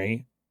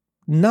Seminary,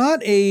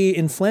 not a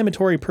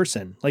inflammatory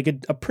person, like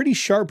a pretty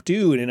sharp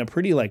dude and a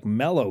pretty like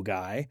mellow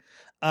guy.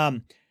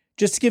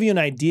 Just to give you an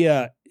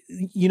idea,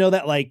 you know,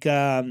 that like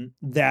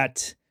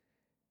that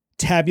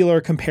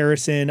tabular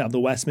comparison of the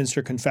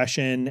Westminster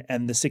Confession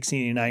and the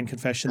 1689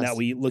 Confession that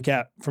we look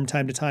at from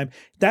time to time,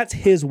 that's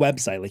his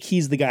website. Like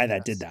he's the guy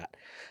that did that.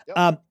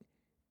 Yep.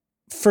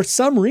 For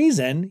some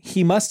reason,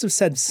 he must have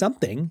said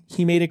something.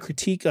 He made a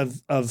critique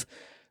of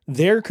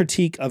their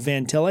critique of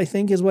Van Til, I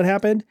think is what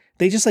happened.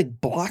 They just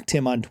like blocked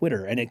him on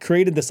Twitter and it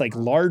created this like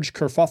large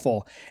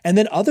kerfuffle. And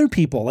then other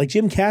people like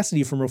Jim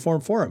Cassidy from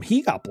Reform Forum,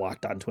 he got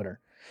blocked on Twitter.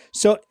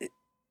 So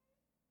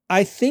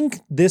I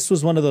think this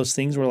was one of those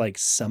things where like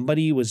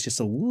somebody was just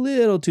a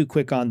little too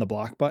quick on the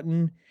block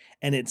button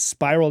and it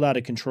spiraled out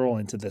of control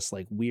into this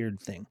like weird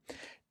thing.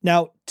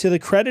 Now, to the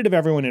credit of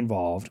everyone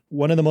involved,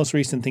 one of the most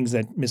recent things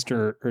that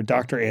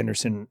Dr.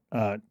 Anderson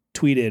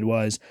tweeted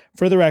was,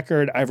 for the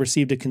record, I've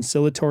received a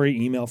conciliatory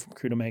email from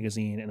Credo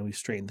Magazine and we've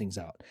straightened things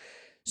out.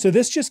 So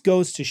this just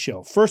goes to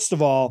show, first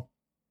of all,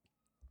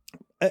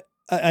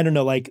 I don't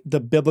know, like the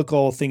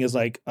biblical thing is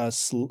like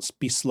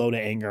be slow to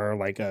anger,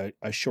 like a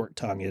short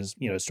tongue is,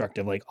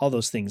 destructive, like all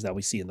those things that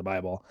we see in the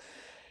Bible.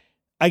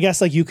 I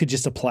guess like you could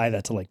just apply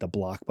that to like the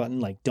block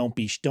button. Like don't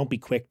be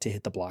quick to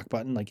hit the block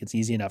button. Like it's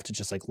easy enough to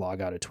just like log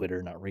out of Twitter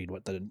and not read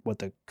what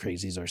the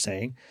crazies are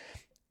saying.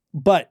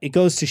 But it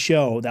goes to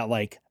show that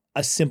like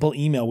a simple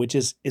email, which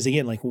is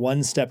again like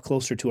one step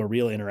closer to a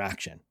real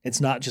interaction. It's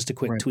not just a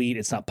quick tweet.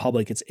 It's not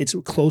public. It's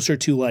closer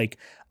to like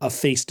a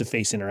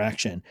face-to-face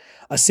interaction.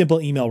 A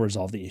simple email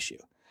resolved the issue.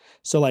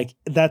 So like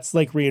that's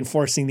like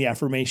reinforcing the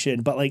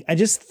affirmation. But like I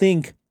just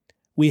think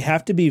we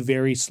have to be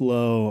very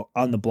slow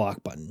on the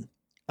block button.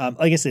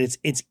 Like I said,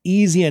 it's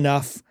easy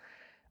enough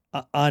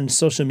on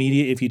social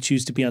media. If you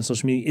choose to be on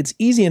social media, it's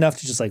easy enough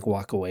to just like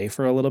walk away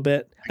for a little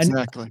bit.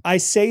 Exactly. And I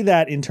say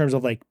that in terms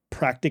of like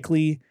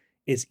practically,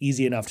 it's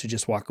easy enough to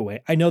just walk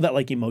away. I know that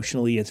like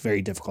emotionally, it's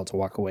very difficult to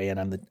walk away,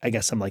 and I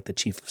guess I'm like the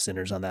chief of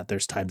sinners on that.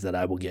 There's times that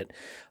I will get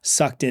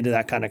sucked into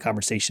that kind of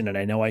conversation, and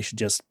I know I should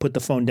just put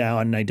the phone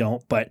down, and I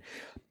don't. But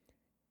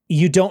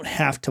you don't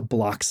have to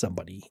block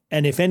somebody.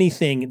 And if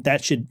anything,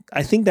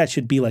 I think that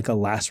should be like a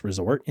last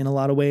resort in a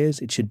lot of ways.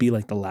 It should be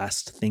like the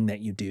last thing that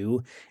you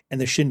do, and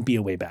there shouldn't be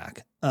a way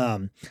back.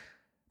 But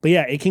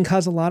yeah, it can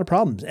cause a lot of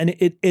problems. And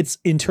it's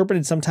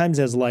interpreted sometimes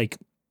as like,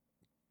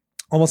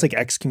 almost like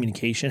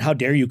excommunication. How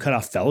dare you cut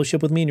off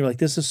fellowship with me? And you're like,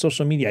 this is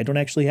social media. I don't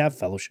actually have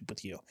fellowship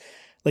with you.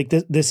 Like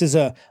this is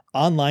a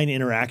online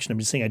interaction. I'm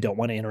just saying I don't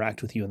want to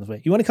interact with you in this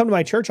way. You want to come to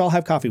my church? I'll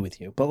have coffee with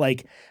you. But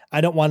like,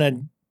 I don't want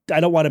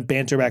to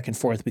banter back and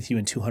forth with you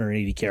in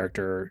 280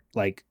 character,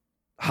 like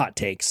hot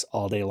takes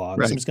all day long.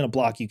 Right. So I'm just going to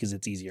block you because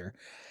it's easier.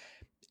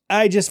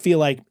 I just feel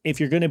like if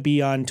you're going to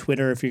be on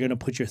Twitter, if you're going to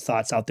put your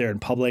thoughts out there in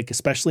public,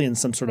 especially in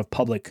some sort of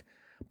public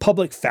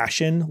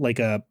fashion, like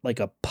a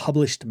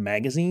published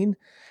magazine,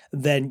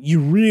 then you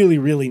really,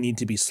 really need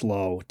to be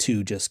slow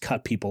to just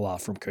cut people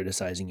off from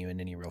criticizing you in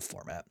any real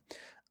format.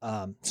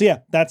 So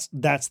yeah, that's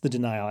the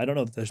denial. I don't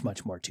know that there's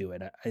much more to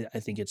it. I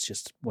think it's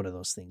just one of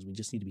those things we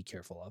just need to be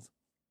careful of.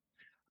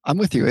 I'm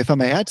with you. If I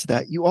may add to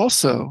that, you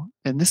also,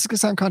 and this is going to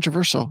sound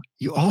controversial,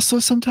 you also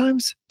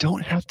sometimes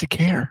don't have to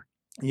care.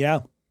 Yeah.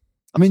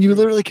 I mean, you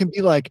literally can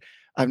be like,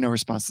 I have no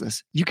response to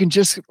this. You can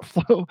just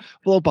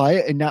flow by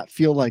it and not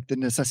feel like the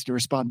necessity to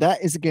respond.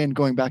 That is, again,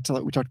 going back to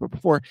like we talked about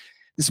before,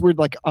 this weird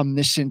like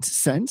omniscient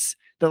sense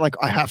that like,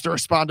 I have to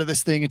respond to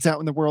this thing. It's out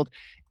in the world.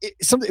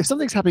 If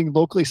something's happening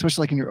locally,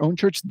 especially like in your own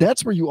church,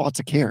 that's where you ought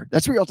to care.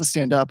 That's where you ought to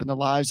stand up in the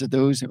lives of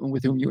those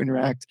with whom you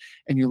interact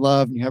and you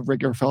love and you have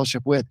regular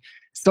fellowship with.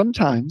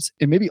 Sometimes,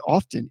 and maybe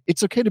often,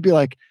 it's okay to be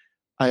like,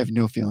 I have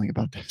no feeling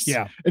about this.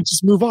 Yeah. And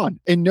just move on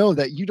and know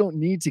that you don't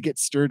need to get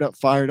stirred up,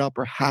 fired up,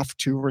 or have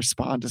to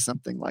respond to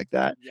something like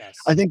that. Yes.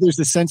 I think there's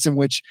a sense in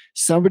which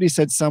somebody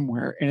said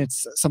somewhere and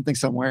it's something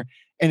somewhere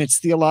and it's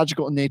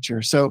theological in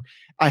nature. So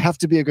I have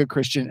to be a good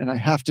Christian and I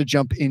have to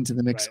jump into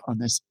the mix on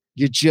this.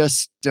 You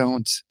just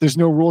don't. There's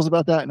no rules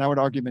about that. And I would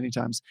argue many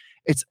times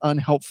it's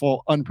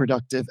unhelpful,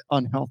 unproductive,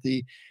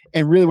 unhealthy.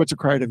 And really what's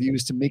required of you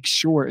is to make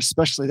sure,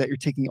 especially that you're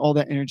taking all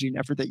that energy and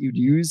effort that you'd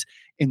use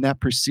in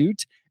that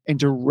pursuit and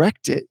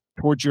direct it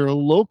towards your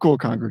local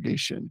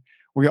congregation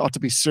where you ought to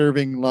be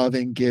serving,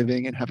 loving,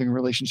 giving, and having a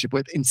relationship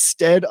with,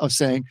 instead of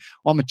saying,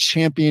 well, I'm a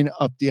champion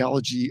of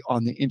theology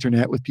on the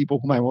internet with people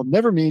whom I will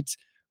never meet,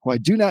 who I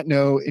do not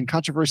know, in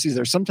controversies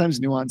that are sometimes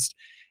nuanced.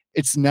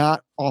 It's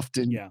not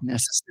often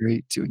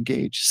necessary to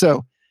engage.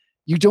 So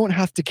you don't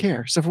have to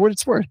care. So for what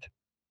it's worth,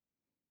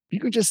 you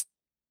can just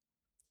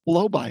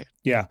blow by it.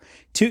 Yeah.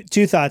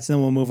 Two thoughts, and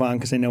then we'll move on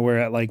because I know we're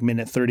at like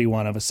minute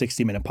 31 of a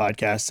 60-minute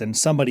podcast, and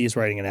somebody is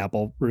writing an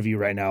Apple review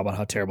right now about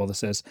how terrible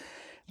this is.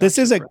 This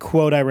is a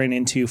quote I ran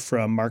into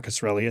from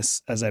Marcus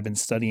Aurelius as I've been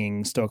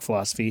studying Stoic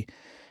philosophy.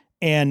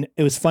 And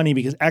it was funny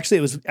because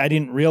actually I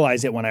didn't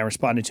realize it when I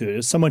responded to it. It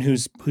was someone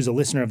who's a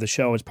listener of the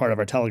show as part of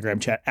our Telegram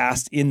chat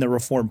asked in the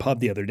Reform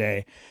Pub the other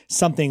day,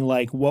 something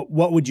like,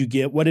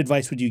 what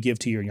advice would you give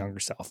to your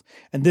younger self?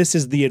 And this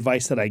is the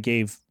advice that I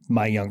gave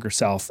my younger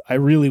self. I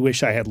really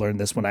wish I had learned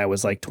this when I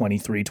was like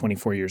 23,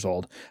 24 years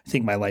old. I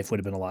think my life would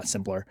have been a lot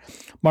simpler.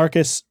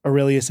 Marcus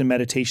Aurelius in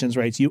Meditations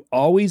writes, you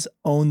always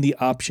own the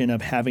option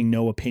of having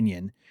no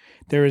opinion.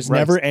 There is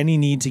never any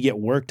need to get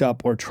worked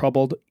up or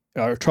trouble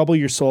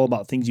your soul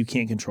about things you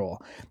can't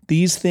control.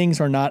 These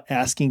things are not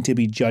asking to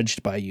be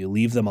judged by you.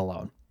 Leave them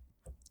alone.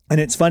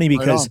 And it's funny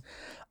because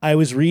I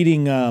was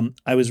reading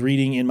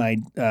in my,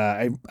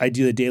 I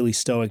do the Daily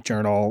Stoic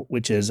Journal,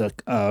 which is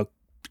a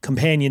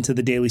companion to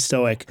the Daily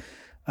Stoic,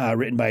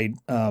 written by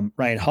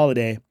Ryan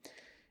Holiday.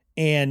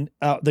 And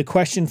the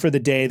question for the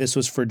day, this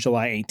was for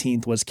July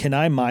 18th, was, can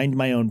I mind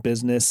my own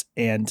business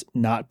and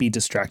not be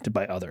distracted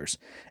by others?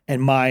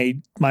 And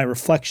my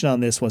reflection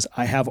on this was,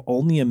 I have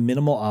only a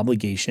minimal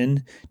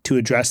obligation to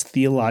address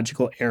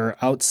theological error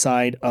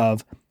outside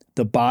of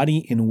the body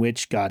in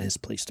which God has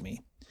placed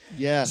me.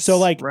 Yes. So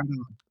like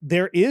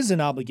there is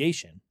an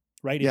obligation,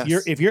 right?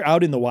 If you're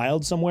out in the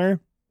wild somewhere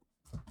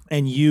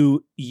and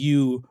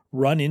you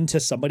run into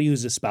somebody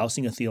who's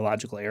espousing a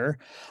theological error,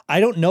 I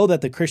don't know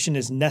that the Christian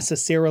is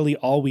necessarily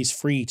always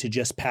free to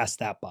just pass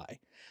that by.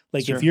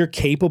 Like if you're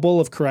capable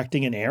of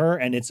correcting an error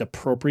and it's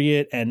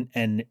appropriate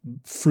and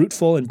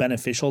fruitful and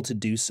beneficial to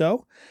do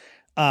so,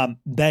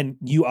 then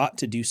you ought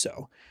to do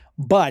so.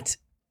 But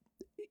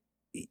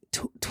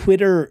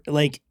Twitter,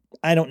 like,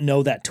 I don't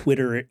know that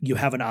Twitter, you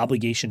have an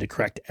obligation to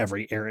correct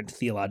every errant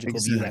theological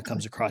view that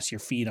comes across your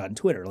feed on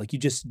Twitter. Like you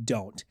just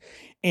don't.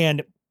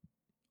 And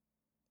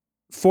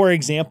for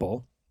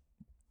example,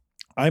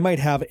 I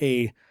have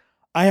a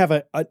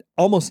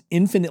almost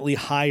infinitely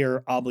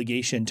higher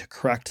obligation to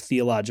correct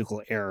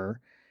theological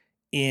error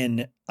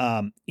in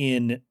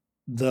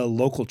the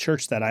local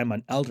church that I'm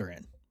an elder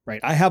in,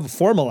 right? I have a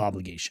formal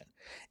obligation.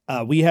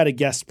 We had a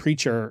guest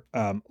preacher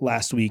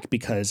last week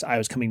because I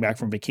was coming back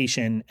from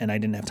vacation and I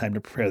didn't have time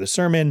to prepare the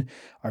sermon.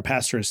 Our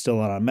pastor is still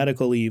on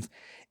medical leave.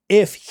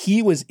 If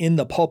he was in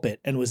the pulpit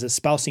and was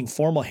espousing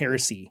formal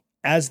heresy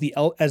as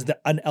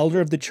an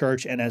elder of the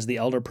church and as the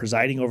elder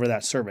presiding over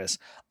that service,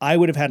 I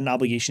would have had an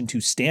obligation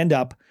to stand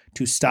up,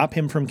 to stop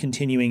him from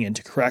continuing and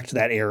to correct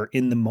that error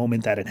in the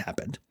moment that it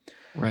happened.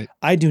 Right.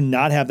 I do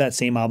not have that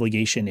same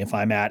obligation if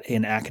I'm at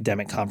an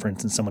academic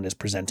conference and someone is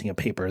presenting a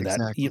paper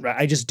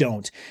I just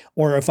don't.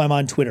 Or if I'm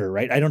on Twitter,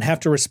 right? I don't have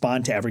to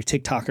respond to every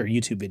TikTok or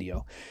YouTube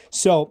video.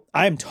 So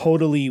I'm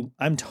totally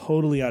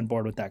on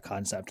board with that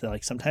concept.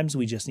 Like sometimes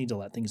we just need to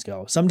let things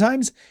go.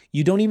 Sometimes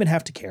you don't even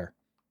have to care,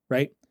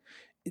 right?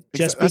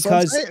 Just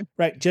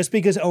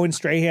because Owen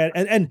Strahan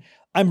and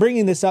I'm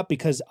bringing this up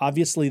because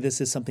obviously this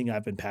is something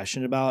I've been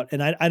passionate about.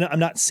 And I'm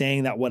not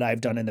saying that what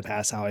I've done in the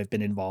past, how I've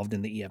been involved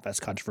in the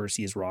EFS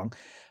controversy is wrong.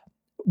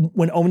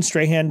 When Owen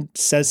Strahan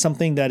says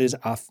something that is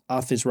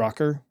off his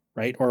rocker,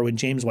 right? Or when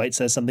James White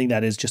says something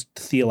that is just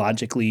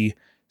theologically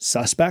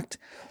suspect,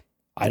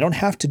 I don't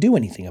have to do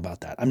anything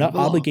about that. I'm not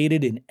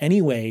obligated in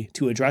any way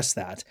to address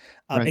that,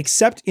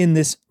 except in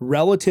this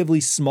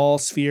relatively small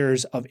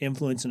spheres of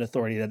influence and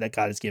authority that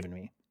God has given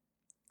me.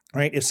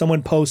 Right? If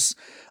someone posts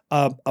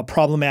a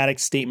problematic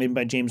statement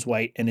by James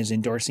White and is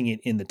endorsing it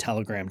in the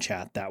Telegram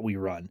chat that we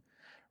run,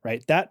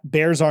 right? That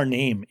bears our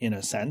name in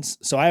a sense.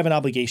 So I have an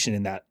obligation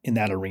in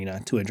that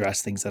arena to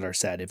address things that are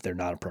said if they're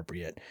not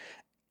appropriate.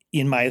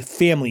 In my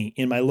family,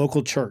 in my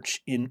local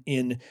church,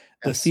 in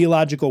the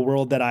theological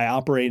world that I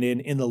operate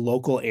in the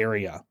local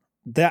area,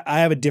 that I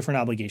have a different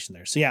obligation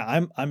there. So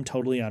yeah, I'm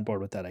totally on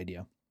board with that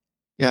idea.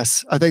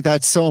 Yes, I think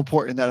that's so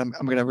important that I'm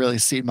going to really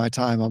cede my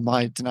time on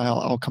my denial.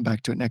 I'll come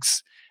back to it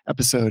next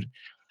episode.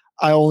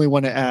 I only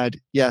want to add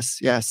yes,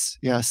 yes,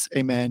 yes,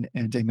 amen,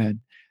 and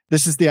amen.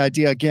 This is the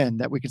idea again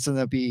that we can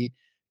sometimes be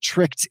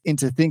tricked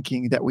into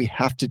thinking that we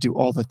have to do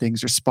all the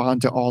things,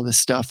 respond to all this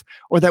stuff,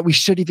 or that we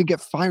should even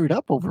get fired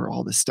up over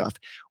all this stuff,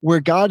 where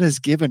God has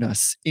given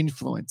us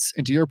influence.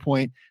 And to your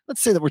point,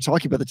 let's say that we're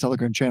talking about the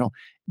Telegram channel.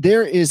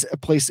 There is a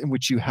place in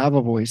which you have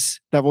a voice.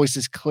 That voice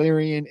is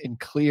clarion and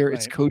clear.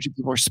 It's Right. cogent.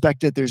 People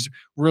respect it. There's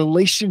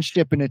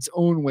relationship in its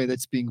own way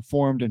that's being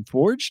formed and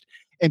forged,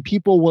 and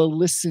people will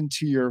listen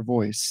to your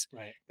voice.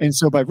 Right. And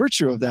so by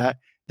virtue of that,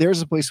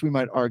 there's a place we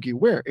might argue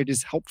where it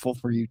is helpful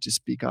for you to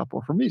speak up,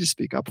 or for me to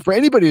speak up, for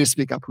anybody to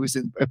speak up who's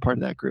in a part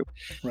of that group.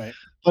 Right.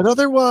 But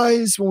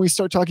otherwise, when we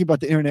start talking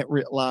about the internet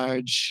writ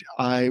large,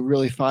 I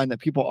really find that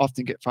people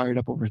often get fired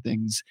up over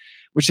things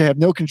which they have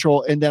no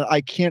control, and that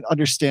I can't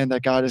understand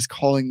that God is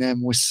calling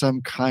them with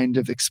some kind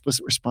of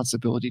explicit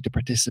responsibility to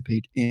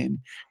participate in.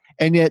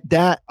 And yet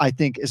that, I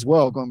think, as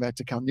well, going back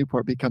to Cal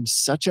Newport, becomes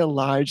such a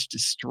large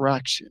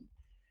distraction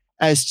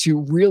as to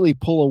really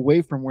pull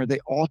away from where they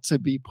ought to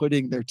be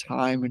putting their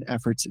time and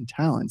efforts and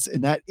talents.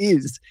 And that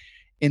is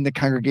in the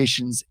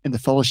congregations, in the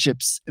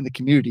fellowships, in the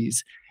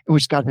communities in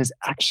which God has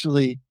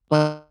actually,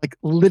 like,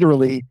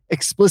 literally,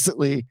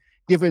 explicitly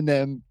given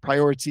them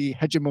priority,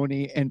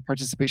 hegemony, and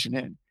participation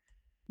in.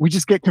 We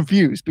just get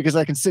confused because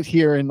I can sit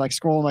here and like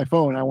scroll on my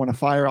phone. I want to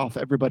fire off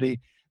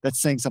everybody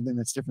that's saying something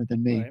that's different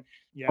than me, Right.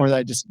 Yeah. or that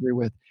I disagree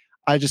with.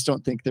 I just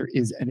don't think there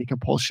is any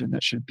compulsion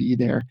that should be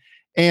there.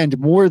 And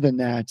more than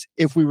that,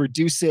 if we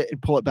reduce it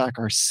and pull it back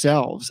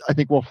ourselves, I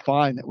think we'll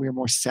find that we are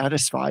more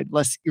satisfied,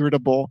 less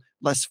irritable,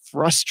 less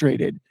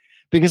frustrated.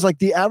 Because like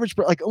the average,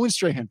 like Owen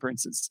Strahan, for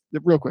instance,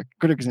 real quick,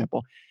 good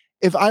example.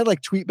 If I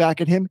like tweet back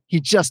at him,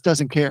 he just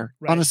doesn't care.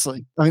 Right.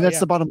 Honestly, I mean, Oh, that's yeah.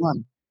 the bottom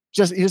line.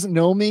 Just he doesn't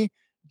know me,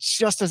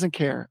 just doesn't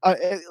care.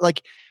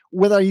 Like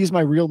whether I use my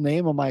real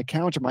name on my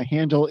account or my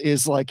handle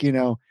is like,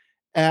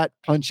 at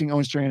punching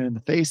Owen Strahan in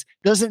the face,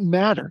 doesn't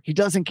matter. He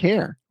doesn't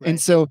care. Right.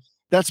 And so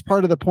that's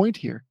part of the point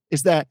here,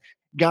 is that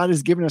God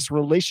has given us a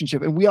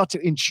relationship, and we ought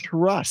to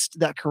entrust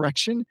that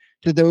correction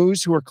to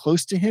those who are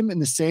close to him in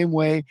the same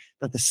way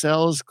that the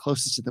cells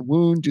closest to the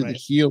wound do the Right.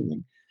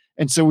 healing.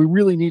 And so we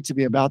really need to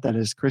be about that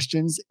as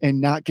Christians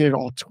and not get it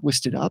all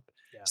twisted up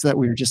Yeah. so that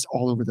we're just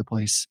all over the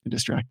place and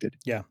distracted.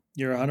 Yeah,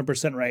 you're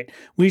 100% right.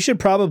 We should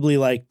probably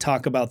like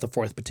talk about the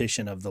fourth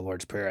petition of the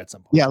Lord's Prayer at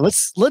some point. Yeah,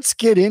 let's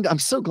get into. I'm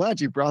so glad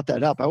you brought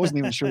that up. I wasn't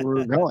even sure where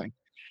we were going.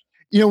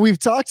 We've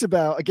talked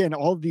about, again,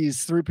 all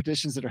these three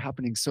petitions that are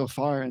happening so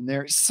far, and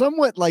they're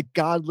somewhat like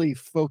godly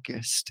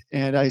focused.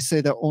 And I say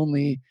that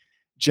only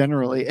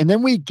generally. And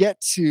then we get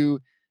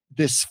to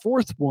this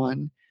fourth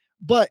one,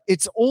 but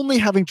it's only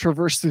having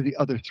traversed through the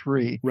other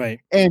three. Right.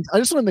 And I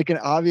just want to make an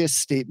obvious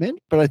statement,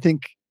 but I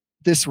think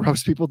this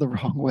rubs people the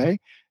wrong way.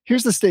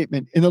 Here's the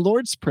statement. In the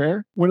Lord's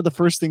Prayer, one of the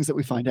first things that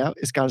we find out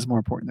is God is more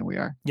important than we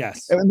are.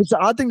 Yes. And it's an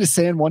odd thing to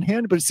say on one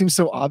hand, but it seems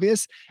so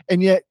obvious.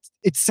 And yet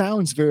it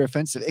sounds very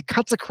offensive. It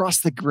cuts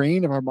across the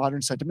grain of our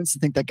modern sentiments to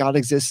think that God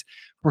exists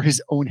for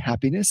his own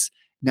happiness,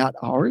 not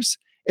ours.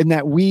 And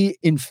that we,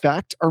 in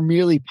fact, are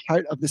merely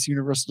part of this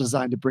universal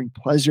design to bring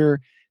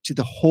pleasure to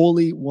the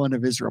Holy One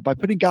of Israel. By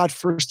putting God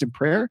first in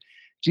prayer,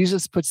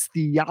 Jesus puts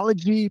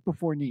theology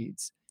before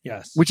needs,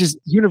 Yes. which is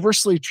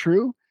universally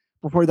true,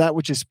 before that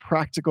which is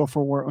practical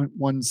for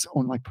one's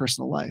own like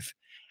personal life.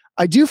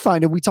 I do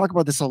find, and we talk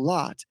about this a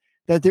lot,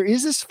 that there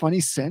is this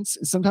funny sense,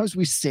 and sometimes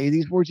we say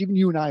these words, even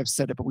you and I have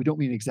said it, but we don't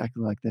mean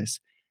exactly like this.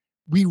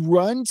 We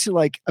run to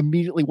like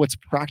immediately what's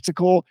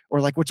practical or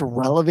like what's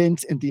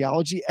relevant in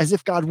theology as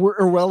if God were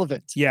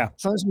irrelevant. Yeah.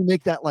 Sometimes we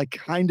make that like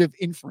kind of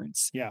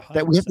inference Yeah.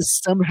 that we have 100%. to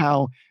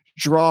somehow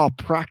draw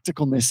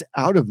practicalness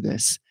out of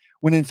this,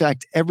 when in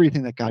fact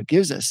everything that God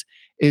gives us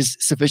is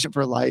sufficient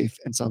for life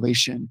and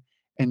salvation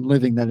and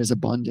living that is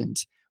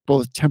abundant,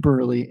 both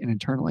temporarily and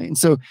internally. And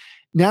so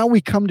now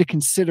we come to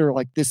consider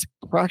like this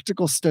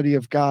practical study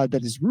of God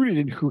that is rooted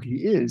in who he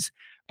is,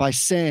 by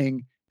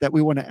saying that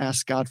we want to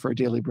ask God for our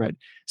daily bread.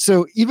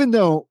 So even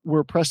though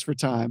we're pressed for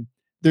time,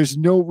 there's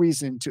no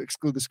reason to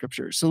exclude the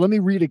scriptures. So let me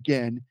read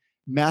again,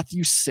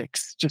 Matthew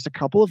 6, just a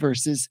couple of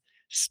verses,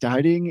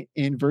 starting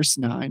in verse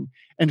 9.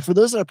 And for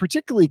those that are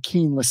particularly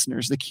keen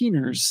listeners, the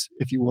keeners,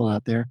 if you will,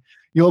 out there,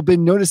 you'll have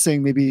been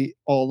noticing maybe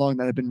all along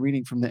that I've been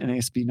reading from the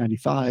NASB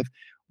 95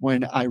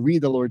 when I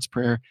read the Lord's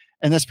Prayer.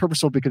 And that's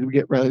purposeful because we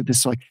get rather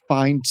this like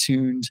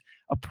fine-tuned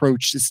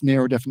approach, this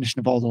narrow definition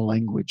of all the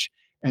language.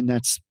 And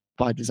that's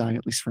by design,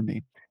 at least for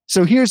me.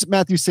 So here's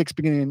Matthew 6,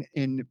 beginning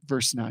in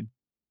verse 9.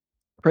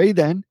 Pray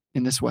then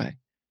in this way: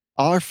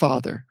 Our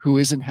Father who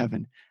is in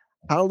heaven,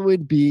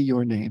 hallowed be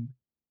your name.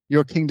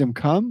 Your kingdom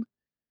come,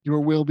 your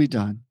will be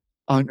done,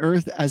 on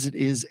earth as it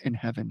is in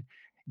heaven.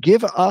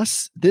 Give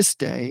us this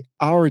day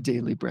our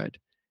daily bread,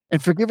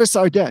 and forgive us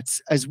our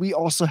debts as we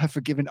also have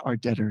forgiven our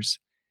debtors.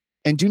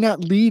 And do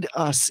not lead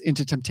us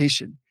into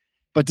temptation,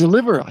 but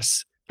deliver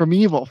us from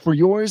evil. For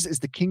yours is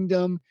the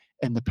kingdom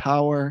and the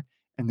power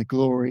and the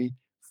glory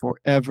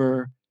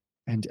forever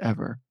and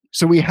ever.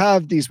 So we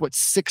have these,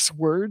 6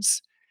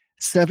 words,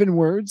 7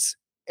 words.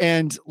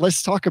 And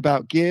let's talk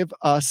about give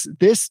us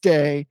this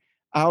day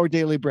our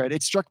daily bread.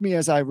 It struck me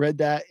as I read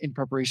that in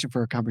preparation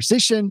for a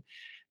conversation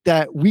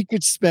that we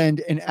could spend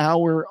an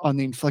hour on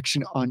the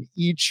inflection on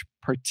each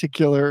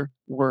particular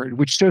word,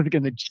 which shows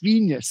again the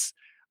genius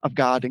of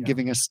God in Yeah.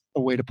 giving us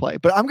a way to play.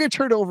 But I'm going to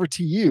turn it over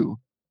to you,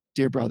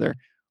 dear brother.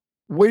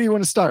 Where do you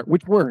want to start?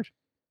 Which word?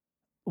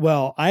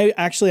 Well, I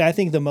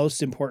think the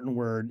most important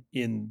word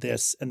in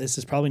this, and this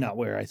is probably not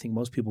where I think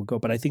most people go,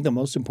 but I think the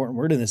most important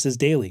word in this is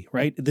daily,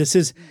 right? This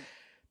is,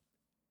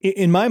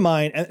 in my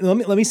mind, and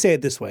let me say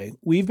it this way.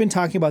 We've been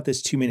talking about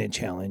this 2-minute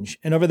challenge.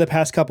 And over the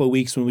past couple of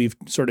weeks when we've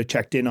sort of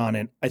checked in on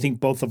it, I think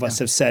both of us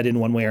have said in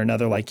one way or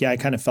another, like, yeah, I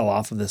kind of fell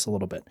off of this a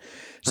little bit.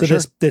 So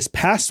this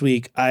past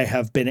week, I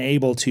have been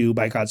able to,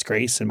 by God's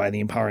grace and by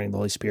the empowering of the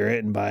Holy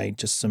Spirit and by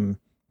just some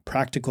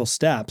practical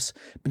steps,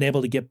 been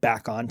able to get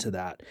back onto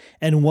that.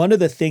 And one of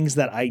the things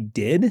that I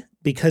did,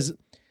 because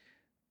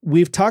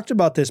we've talked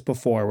about this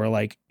before, where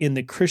like in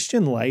the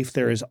Christian life,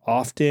 there is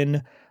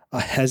often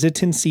a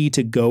hesitancy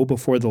to go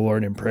before the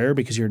Lord in prayer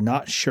because you're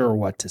not sure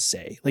what to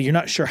say. Like you're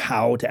not sure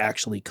how to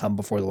actually come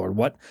before the Lord,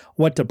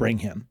 what to bring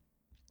him.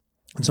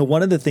 And so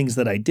one of the things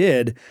that I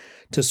did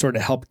to sort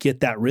of help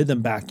get that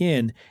rhythm back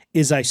in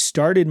is I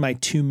started my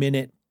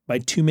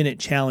 2-minute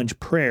challenge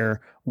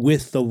prayer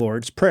with the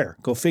Lord's Prayer.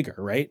 Go figure,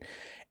 right?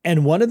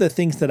 And one of the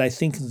things that I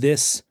think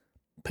this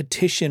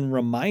petition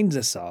reminds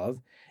us of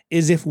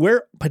is if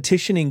we're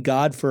petitioning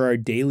God for our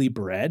daily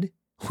bread,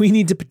 we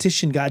need to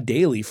petition God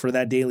daily for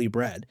that daily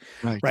bread,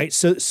 right?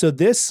 So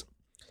this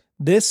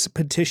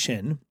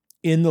petition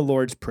in the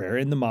Lord's Prayer,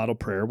 in the model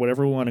prayer,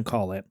 whatever we want to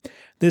call it,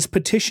 this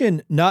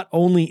petition, not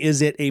only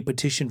is it a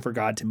petition for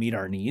God to meet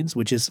our needs,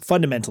 which is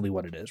fundamentally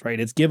what it is, right?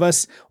 It's give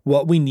us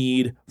what we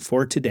need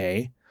for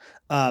today,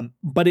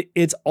 but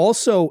it's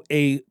also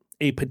a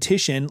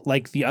petition,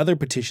 like the other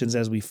petitions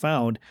as we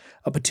found,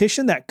 a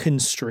petition that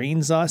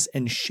constrains us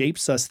and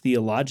shapes us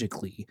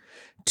theologically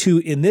to,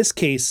 in this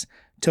case,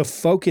 to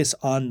focus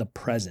on the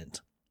present,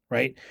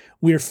 right?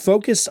 We're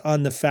focused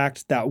on the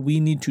fact that we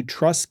need to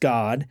trust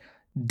God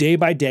day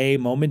by day,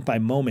 moment by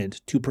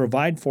moment, to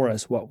provide for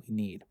us what we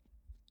need.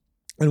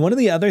 And one of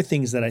the other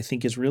things that I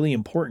think is really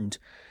important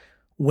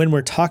when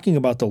we're talking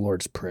about the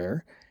Lord's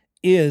Prayer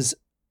is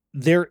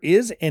there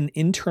is an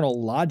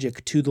internal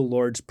logic to the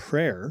Lord's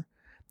Prayer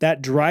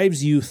that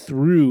drives you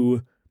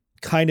through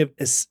kind of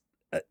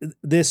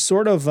this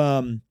sort of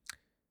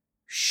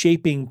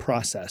shaping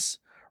process,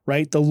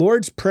 right? The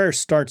Lord's Prayer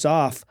starts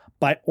off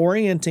by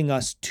orienting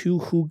us to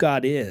who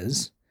God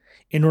is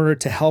in order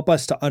to help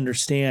us to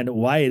understand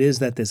why it is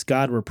that this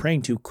God we're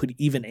praying to could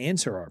even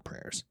answer our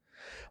prayers.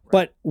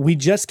 But we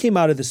just came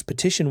out of this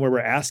petition where we're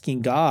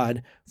asking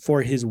God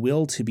for his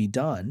will to be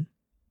done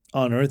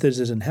on earth as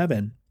it is in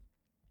heaven.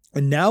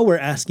 And now we're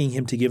asking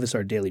him to give us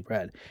our daily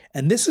bread.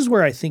 And this is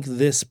where I think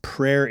this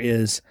prayer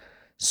is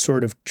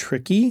sort of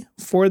tricky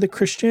for the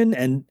Christian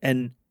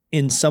and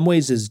in some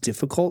ways is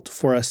difficult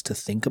for us to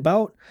think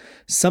about.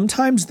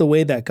 Sometimes the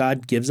way that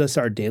God gives us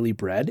our daily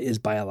bread is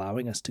by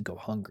allowing us to go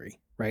hungry,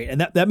 right? And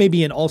that may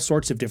be in all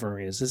sorts of different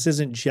areas. This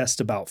isn't just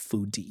about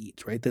food to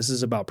eat, right? This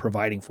is about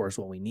providing for us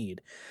what we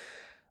need.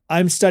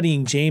 I'm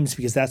studying James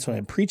because that's what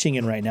I'm preaching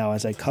in right now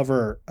as I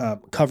cover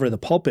the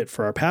pulpit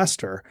for our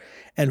pastor.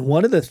 And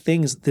one of the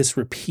things, this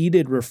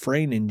repeated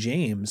refrain in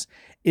James,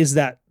 is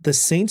that the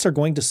saints are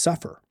going to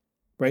suffer,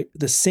 right?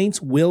 The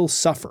saints will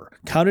suffer.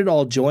 Count it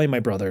all joy, my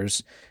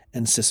brothers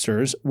and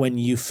sisters, when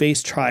you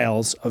face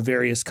trials of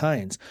various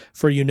kinds.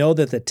 For you know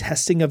that the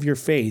testing of your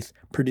faith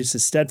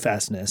produces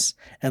steadfastness,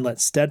 and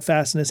let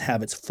steadfastness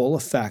have its full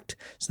effect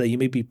so that you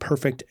may be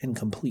perfect and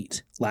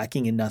complete,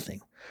 lacking in nothing.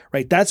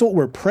 Right? That's what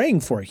we're praying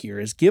for here,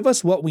 is give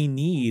us what we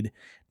need,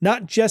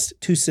 not just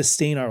to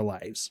sustain our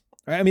lives.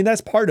 Right? I mean,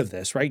 that's part of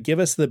this, right? Give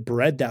us the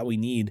bread that we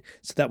need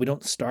so that we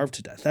don't starve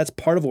to death. That's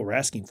part of what we're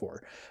asking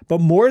for.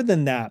 But more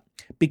than that,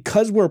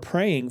 because we're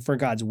praying for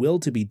God's will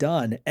to be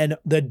done, and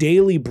the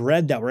daily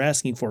bread that we're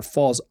asking for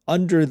falls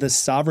under the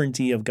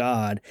sovereignty of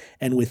God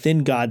and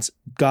within God's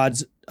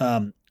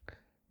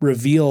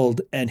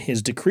revealed and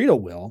his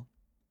decretal will,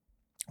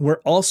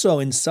 we're also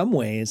in some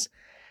ways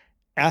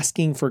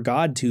asking for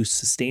God to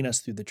sustain us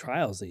through the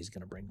trials that he's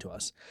going to bring to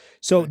us.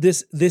 So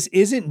this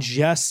isn't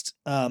just,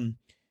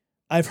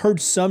 I've heard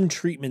some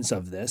treatments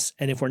of this,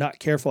 and if we're not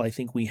careful, I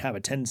think we have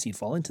a tendency to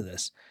fall into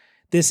this.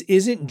 This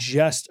isn't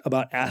just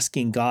about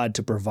asking God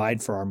to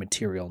provide for our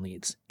material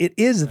needs. It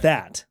is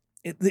that.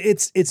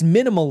 It's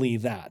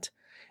minimally that.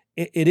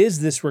 It is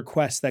this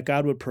request that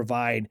God would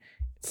provide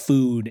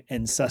food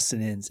and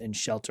sustenance and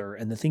shelter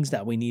and the things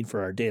that we need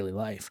for our daily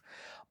life.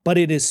 But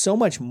it is so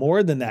much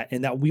more than that,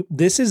 in that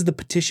this is the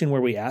petition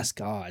where we ask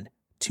God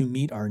to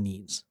meet our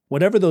needs,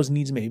 whatever those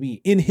needs may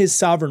be, in his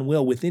sovereign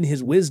will, within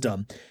his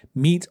wisdom,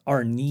 meet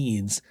our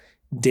needs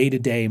day to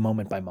day,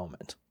 moment by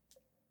moment.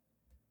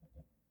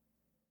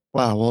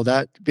 Wow. Well,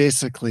 that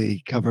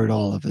basically covered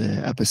all of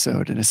the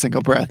episode in a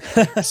single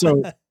breath.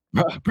 So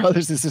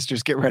brothers and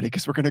sisters, get ready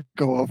because we're going to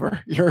go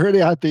over. You're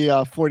already at the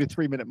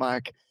 43-minute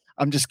mark.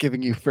 I'm just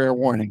giving you fair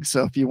warning.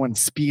 So if you want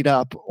to speed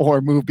up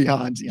or move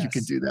beyond, you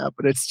can do that.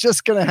 But it's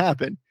just going to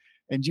happen.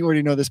 And you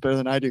already know this better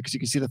than I do because you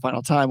can see the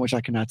final time, which I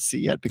cannot see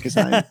yet because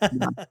I'm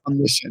not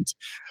omniscient.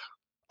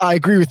 I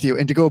agree with you.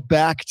 And to go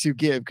back to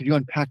give, could you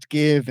unpack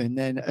give and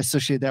then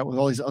associate that with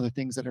all these other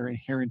things that are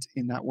inherent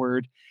in that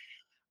word?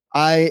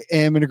 I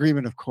am in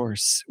agreement, of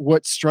course.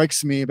 What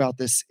strikes me about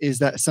this is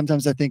that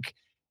sometimes I think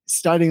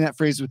starting that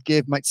phrase with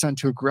give might sound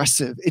too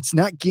aggressive. It's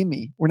not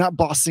gimme. We're not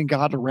bossing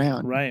God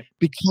around Right.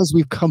 because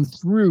we've come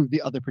through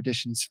the other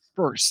petitions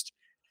first.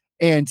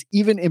 And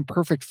even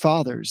imperfect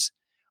fathers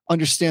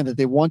understand that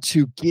they want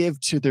to give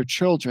to their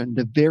children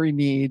the very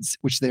needs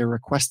which they are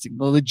requesting,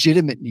 the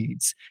legitimate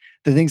needs,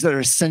 the things that are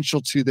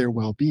essential to their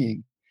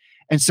well-being.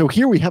 And so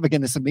here we have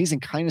again this amazing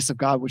kindness of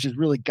God, which is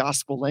really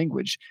gospel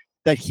language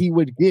that he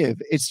would give.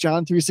 It's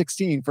John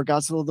 3:16, for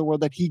God so loved the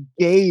world that he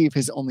gave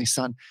his only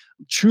son.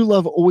 True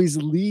love always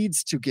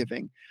leads to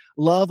giving.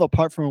 Love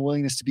apart from a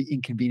willingness to be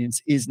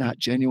inconvenienced is not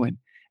genuine.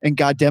 And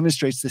God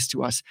demonstrates this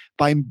to us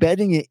by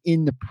embedding it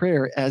in the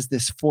prayer as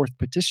this fourth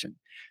petition.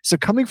 So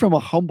coming from a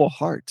humble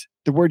heart,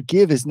 the word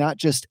give is not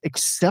just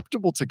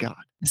acceptable to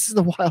God. This is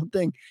the wild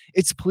thing.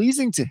 It's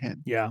pleasing to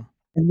him. Yeah.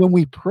 And when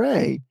we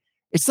pray,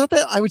 it's not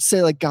that I would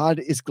say like God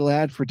is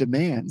glad for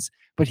demands,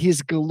 but he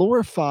is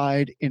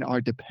glorified in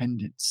our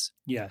dependence.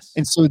 Yes.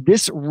 And so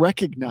this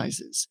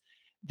recognizes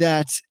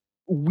that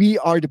we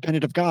are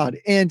dependent of God.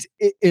 And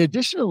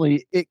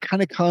additionally, it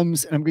kind of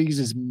comes, and I'm going to use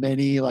as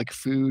many like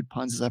food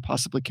puns as I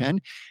possibly can.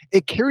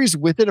 It carries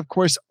with it, of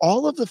course,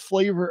 all of the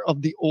flavor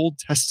of the Old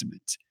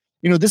Testament.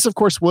 You know, this, of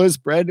course, was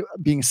bread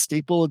being a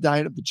staple of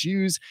diet of the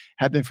Jews,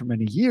 had been for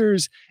many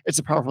years. It's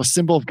a powerful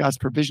symbol of God's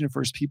provision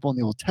for his people in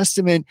the Old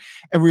Testament.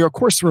 And we, of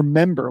course,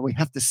 remember, we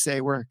have to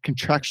say, we're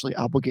contractually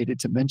obligated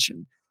to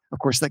mention, of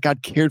course, that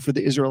God cared for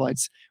the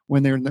Israelites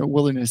when they're in the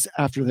wilderness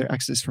after their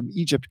exodus from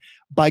Egypt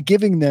by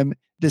giving them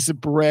this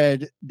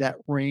bread that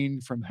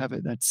rained from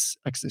heaven. That's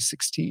Exodus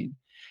 16.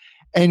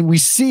 And we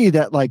see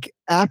that like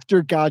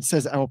after God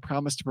says, I will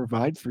promise to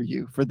provide for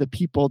you, for the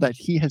people that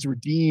he has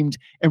redeemed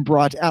and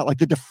brought out, like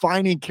the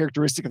defining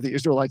characteristic of the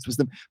Israelites was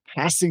them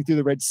passing through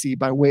the Red Sea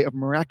by way of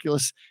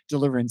miraculous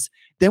deliverance.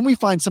 Then we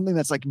find something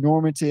that's like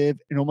normative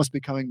and almost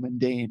becoming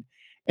mundane.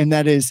 And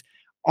that is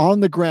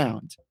on the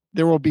ground,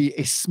 there will be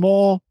a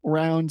small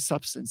round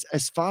substance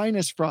as fine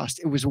as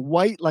frost. It was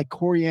white like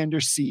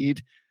coriander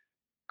seed.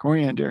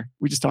 Coriander.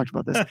 We just talked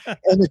about this.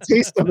 And the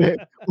taste of it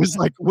was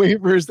like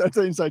wafers. That's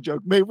an inside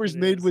joke. Wafers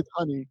made with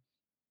honey.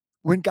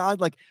 When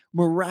God like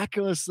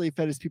miraculously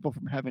fed his people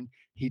from heaven,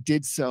 he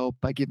did so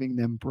by giving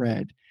them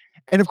bread.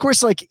 And of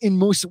course, like in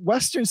most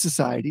Western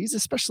societies,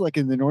 especially like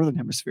in the Northern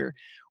Hemisphere,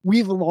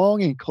 we've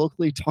long and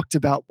colloquially talked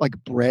about like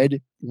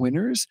bread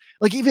winners.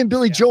 Like even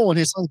Billy Joel in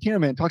his song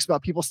Cameraman talks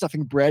about people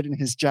stuffing bread in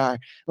his jar.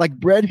 Like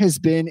bread has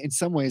been in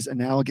some ways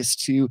analogous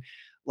to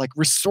like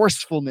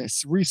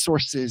resourcefulness,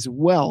 resources,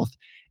 wealth.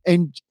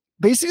 And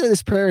basically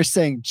this prayer is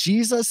saying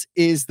Jesus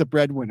is the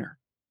breadwinner.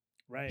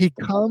 Right. He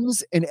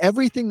comes in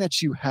everything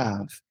that you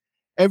have,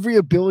 every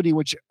ability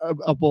which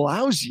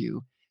allows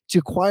you to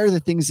acquire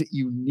the things that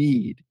you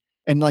need.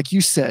 And like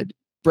you said,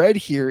 bread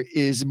here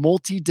is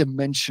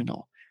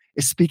multidimensional.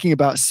 It's speaking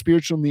about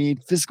spiritual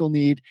need, physical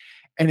need,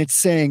 and it's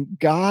saying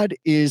God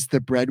is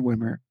the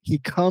breadwinner. He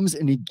comes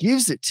and he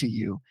gives it to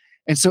you.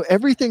 And so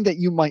everything that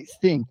you might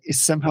think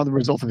is somehow the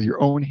result of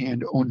your own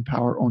hand, own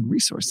power, own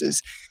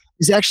resources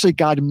is actually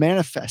God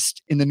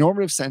manifest in the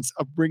normative sense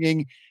of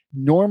bringing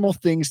normal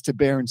things to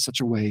bear in such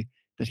a way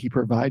that he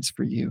provides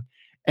for you.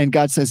 And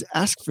God says,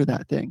 ask for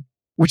that thing,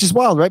 which is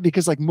wild, right?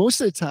 Because like most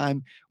of the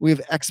time we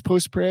have ex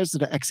post prayers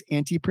that are ex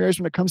ante prayers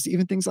when it comes to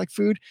even things like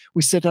food.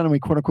 We sit down and we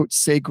quote unquote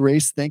say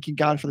grace, thanking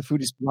God for the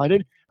food he's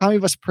provided. How many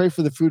of us pray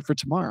for the food for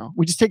tomorrow?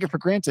 We just take it for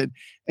granted.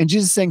 And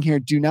Jesus is saying here,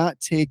 do not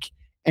take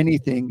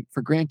anything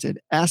for granted.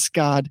 Ask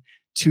God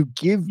to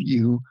give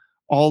you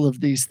all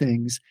of these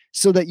things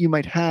so that you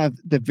might have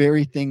the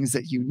very things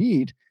that you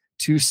need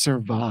to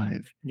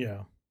survive.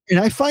 Yeah. And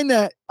I find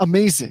that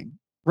amazing,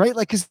 right?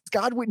 Like, because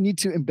God wouldn't need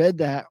to embed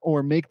that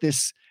or make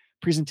this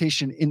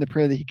presentation in the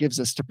prayer that he gives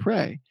us to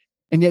pray.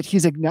 And yet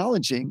he's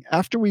acknowledging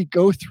after we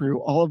go through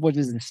all of what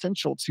is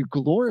essential to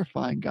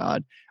glorifying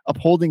God,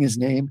 upholding his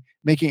name,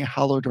 making it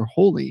hallowed or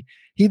holy,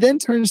 he then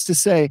turns to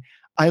say,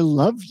 I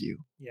love you.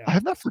 Yeah. I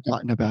have not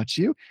forgotten about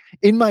you.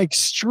 In my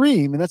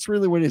extreme, and that's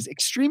really what it is,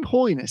 extreme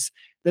holiness,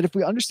 that if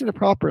we understand it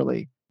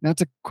properly, not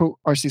to quote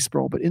R.C.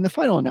 Sproul, but in the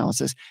final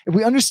analysis, if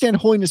we understand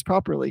holiness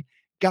properly,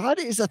 God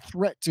is a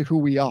threat to who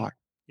we are.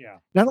 Yeah.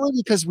 Not only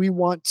because we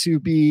want to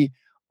be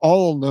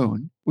all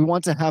alone, we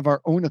want to have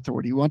our own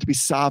authority, we want to be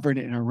sovereign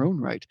in our own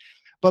right,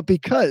 but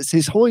because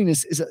his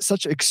holiness is at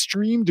such an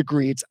extreme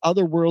degree, it's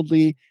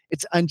otherworldly,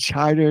 it's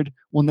uncharted,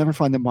 we'll never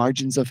find the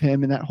margins of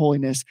him in that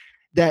holiness,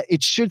 that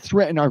it should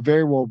threaten our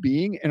very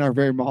well-being and our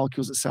very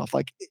molecules itself.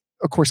 Like,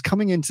 of course,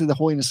 coming into the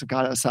holiness of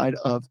God outside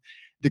of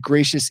the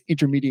gracious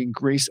intermediate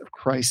grace of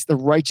Christ, the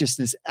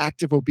righteousness,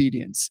 active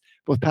obedience,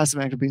 both passive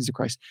and active obedience to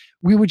Christ,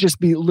 we would just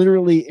be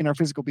literally in our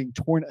physical being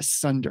torn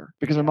asunder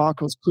because our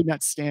molecules could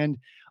not stand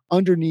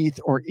underneath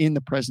or in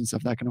the presence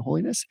of that kind of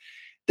holiness.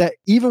 That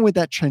even with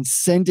that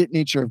transcendent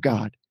nature of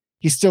God,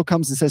 he still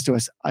comes and says to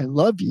us, I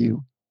love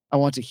you. I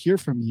want to hear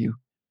from you.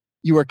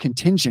 You are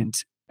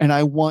contingent and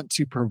I want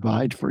to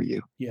provide for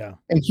you. Yeah.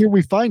 And here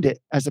we find it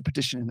as a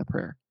petition in the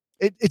prayer.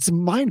 It's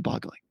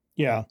mind-boggling.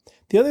 Yeah.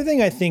 The other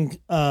thing I think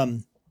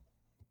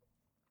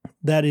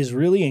that is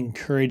really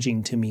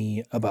encouraging to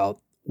me about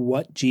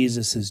what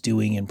Jesus is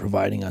doing in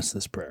providing us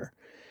this prayer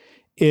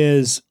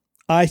is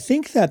I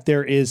think that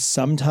there is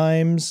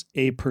sometimes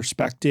a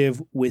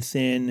perspective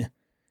within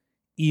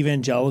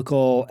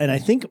evangelical, and I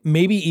think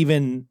maybe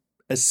even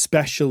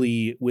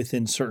especially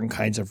within certain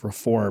kinds of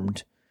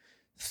Reformed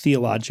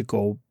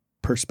theological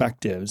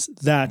perspectives,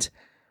 that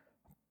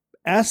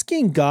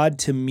asking God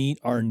to meet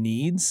our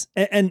needs.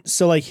 And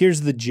so like,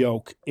 here's the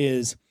joke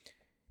is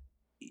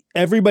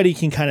everybody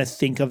can kind of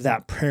think of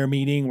that prayer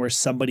meeting where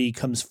somebody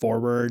comes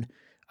forward.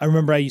 I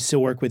remember I used to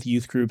work with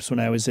youth groups when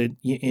I was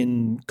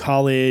in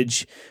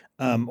college,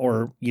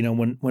 or,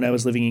 when I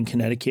was living in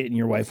Connecticut and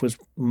your wife was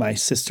my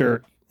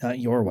sister, not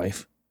your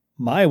wife,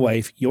 my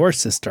wife, your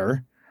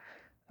sister.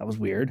 That was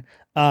weird.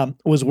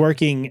 Was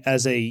working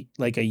as a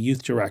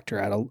youth director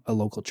at a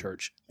local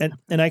church.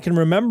 And I can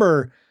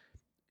remember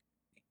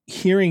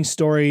hearing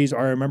stories, or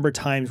I remember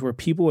times where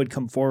people would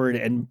come forward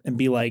and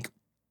be like,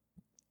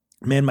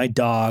 man, my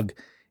dog,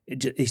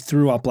 he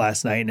threw up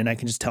last night and I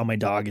can just tell my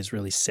dog is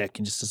really sick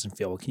and just doesn't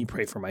feel well. Can you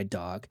pray for my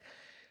dog?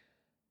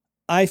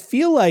 I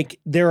feel like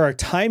there are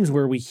times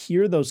where we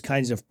hear those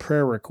kinds of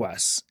prayer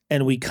requests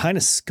and we kind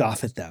of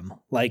scoff at them.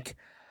 Like,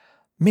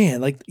 man,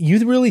 like you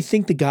really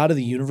think the God of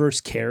the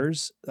universe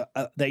cares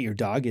that your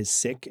dog is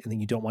sick and that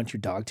you don't want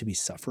your dog to be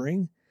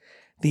suffering?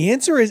 The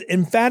answer is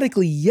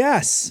emphatically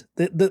yes.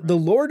 The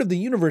Lord of the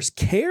universe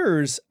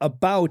cares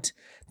about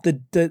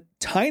the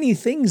tiny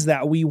things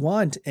that we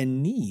want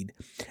and need.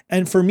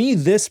 And for me,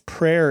 this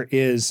prayer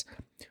is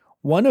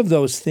one of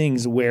those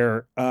things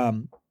where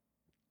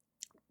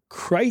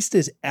Christ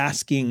is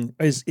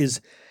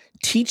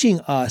teaching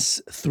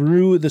us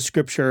through the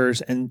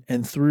scriptures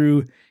and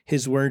through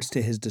his words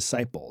to his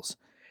disciples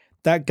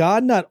that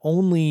God not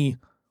only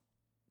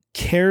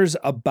cares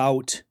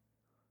about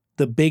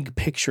the big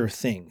picture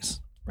things,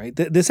 right?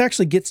 This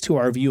actually gets to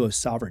our view of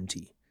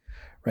sovereignty,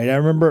 right? I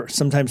remember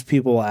sometimes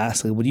people will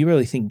ask, like, well, do you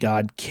really think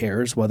God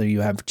cares whether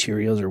you have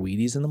Cheerios or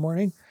Wheaties in the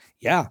morning?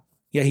 Yeah,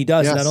 he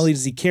does. Yes. Not only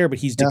does he care, but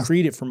he's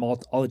decreed it from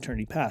all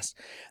eternity past.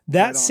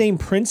 That same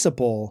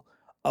principle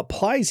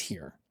applies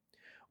here.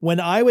 When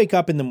I wake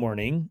up in the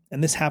morning,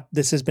 and this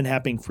has been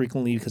happening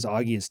frequently because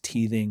Augie is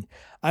teething.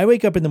 I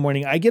wake up in the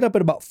morning, I get up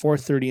at about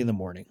 4:30 in the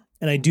morning.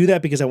 And I do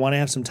that because I want to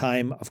have some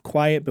time of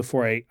quiet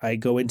before I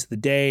go into the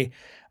day.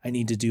 I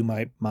need to do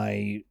my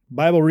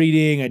Bible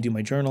reading. I do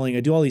my journaling.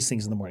 I do all these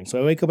things in the morning. So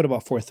I wake up at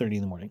about 4:30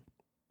 in the morning.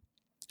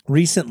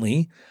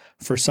 Recently,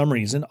 for some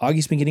reason,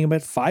 Augie's been getting up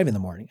at 5 in the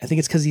morning. I think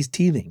it's because he's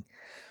teething,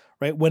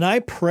 right? When I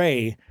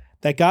pray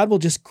that God will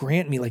just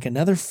grant me like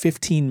another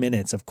 15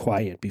 minutes of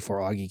quiet before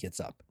Augie gets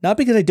up. Not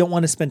because I don't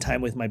want to spend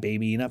time with my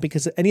baby, not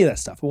because of any of that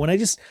stuff, but when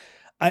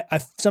I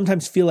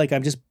sometimes feel like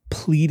I'm just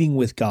pleading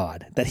with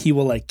God that he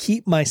will like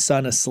keep my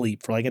son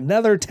asleep for like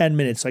another 10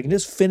 minutes so I can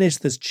just finish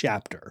this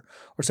chapter,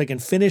 or so I can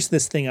finish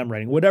this thing I'm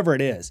writing, whatever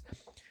it is.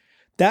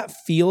 That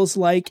feels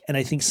like, and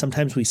I think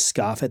sometimes we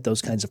scoff at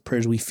those kinds of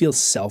prayers. We feel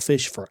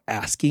selfish for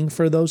asking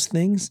for those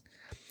things.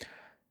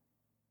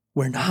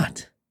 We're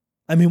not.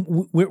 I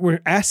mean,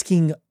 we're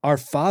asking our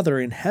Father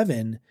in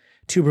heaven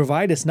to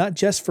provide us not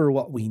just for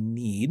what we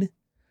need.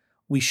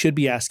 We should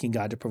be asking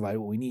God to provide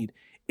what we need.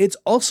 It's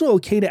also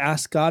okay to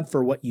ask God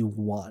for what you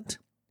want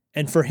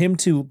and for him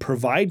to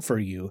provide for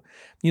you.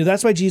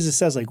 That's why Jesus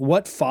says, like,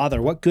 what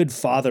good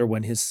father,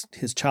 when his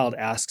child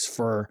asks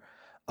for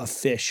a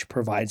fish,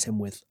 provides him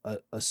with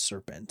a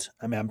serpent?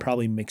 I mean, I'm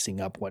probably mixing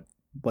up what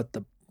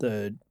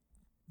the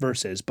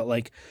verse is, but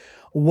like,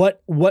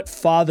 what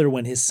father,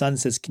 when his son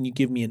says, can you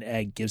give me an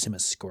egg, gives him a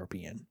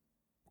scorpion?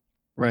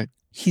 Right.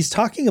 He's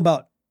talking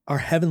about our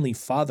heavenly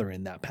Father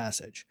in that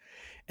passage.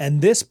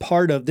 And this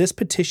part of this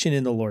petition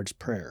in the Lord's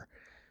Prayer,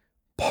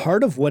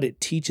 part of what it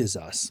teaches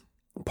us,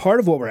 part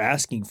of what we're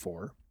asking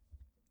for,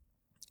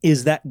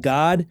 is that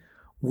God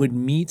would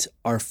meet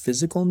our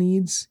physical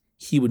needs.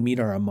 He would meet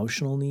our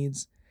emotional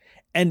needs.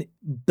 And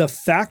the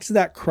fact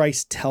that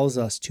Christ tells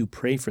us to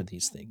pray for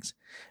these things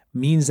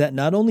means that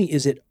not only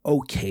is it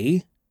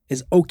okay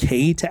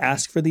to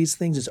ask for these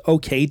things, it's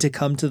okay to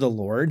come to the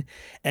Lord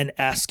and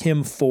ask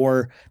him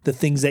for the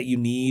things that you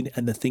need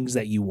and the things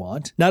that you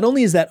want. Not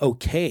only is that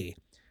okay,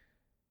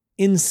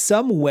 in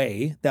some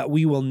way that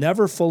we will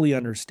never fully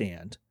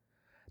understand,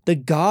 the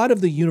God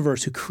of the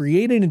universe who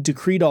created and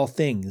decreed all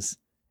things,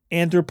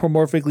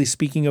 anthropomorphically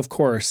speaking, of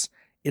course,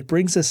 it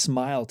brings a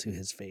smile to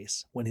his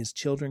face when his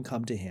children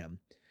come to him.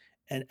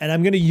 And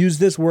I'm going to use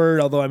this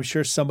word, although I'm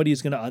sure somebody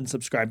is going to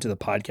unsubscribe to the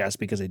podcast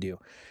because I do.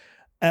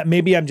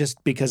 Maybe I'm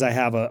just because I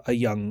have a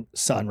young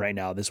son right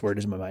now. This word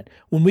is in my mind.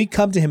 When we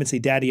come to him and say,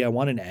 Daddy, I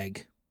want an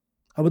egg.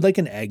 I would like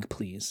an egg,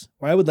 please.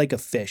 Or I would like a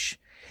fish.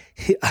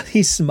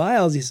 He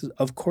smiles. He says,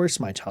 of course,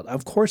 my child.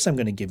 Of course, I'm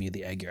going to give you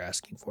the egg you're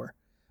asking for.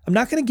 I'm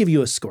not going to give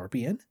you a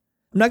scorpion.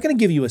 I'm not going to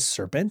give you a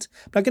serpent.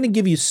 I'm not going to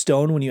give you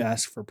stone when you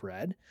ask for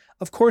bread.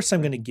 Of course,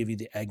 I'm going to give you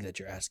the egg that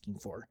you're asking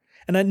for.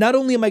 And not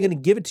only am I going to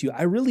give it to you,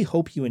 I really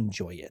hope you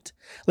enjoy it.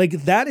 Like,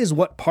 that is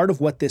what part of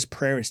what this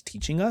prayer is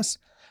teaching us.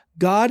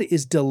 God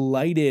is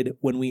delighted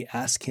when we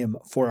ask him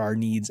for our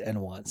needs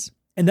and wants.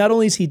 And not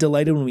only is he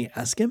delighted when we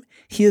ask him,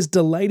 he is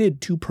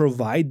delighted to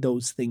provide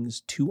those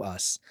things to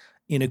us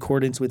in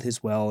accordance with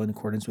his will, in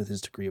accordance with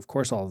his decree. Of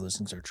course, all of those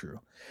things are true.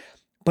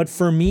 But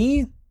for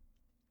me,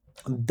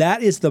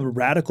 that is the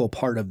radical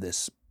part of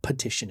this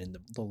petition in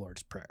the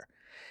Lord's Prayer,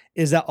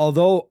 is that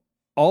although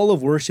all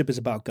of worship is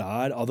about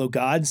God, although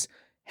God's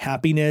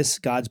happiness,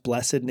 God's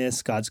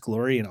blessedness, God's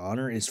glory and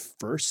honor is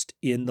first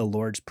in the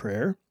Lord's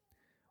Prayer,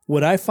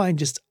 what I find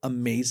just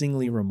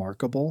amazingly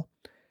remarkable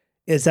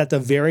is that the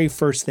very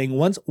first thing,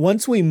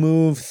 once we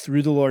move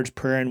through the Lord's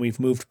Prayer and we've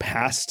moved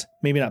past,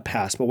 maybe not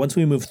past, but once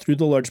we move through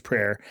the Lord's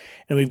Prayer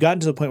and we've gotten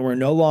to the point where we're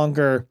no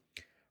longer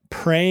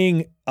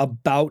praying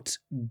about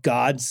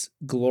God's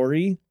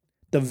glory,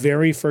 the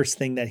very first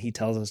thing that he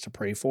tells us to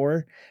pray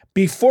for,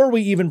 before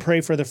we even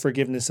pray for the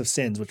forgiveness of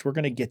sins, which we're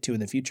going to get to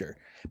in the future,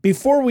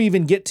 before we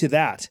even get to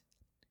that,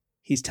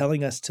 he's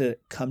telling us to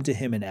come to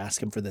him and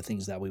ask him for the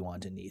things that we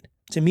want and need.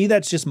 To me,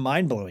 that's just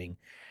mind-blowing,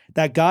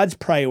 that God's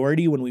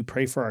priority when we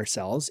pray for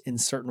ourselves in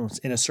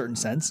a certain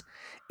sense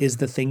is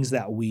the things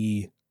that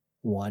we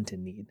want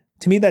and need.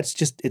 To me, it's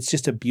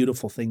just a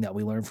beautiful thing that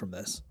we learn from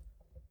this.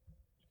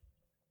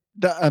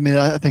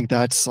 I think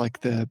that's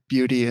like the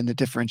beauty and the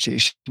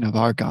differentiation of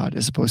our God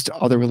as opposed to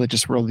other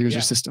religious worldviews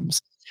or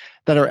systems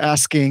that are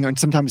asking and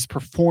sometimes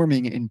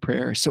performing in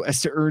prayer so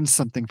as to earn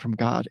something from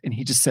God. And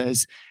he just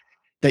says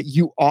that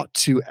you ought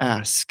to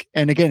ask.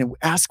 And again,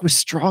 ask with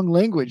strong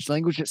language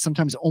that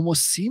sometimes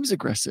almost seems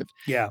aggressive.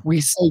 Yeah.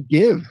 We say,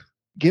 give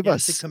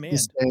us it's a command.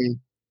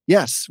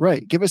 Yes,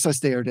 right. Give us this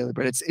day our daily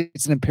bread.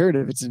 It's an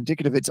imperative. It's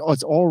indicative. It's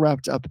all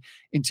wrapped up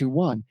into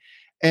one.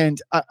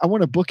 And I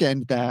want to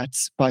bookend that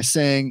by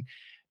saying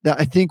that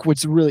I think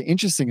what's really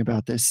interesting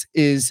about this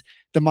is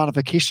the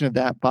modification of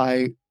that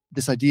by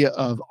this idea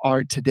of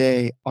our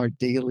today, our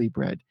daily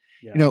bread.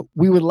 Yeah.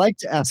 We would like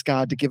to ask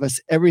God to give us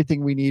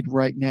everything we need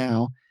right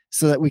now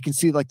so that we can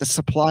see like the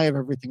supply of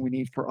everything we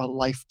need for a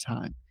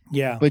lifetime.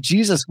 Yeah. But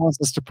Jesus wants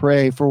us to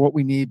pray for what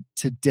we need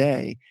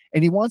today.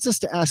 And he wants us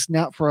to ask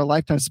not for a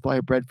lifetime supply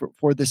of bread,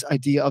 for this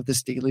idea of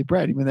this daily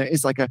bread. I mean, there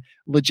is like a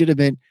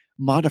legitimate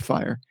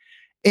modifier.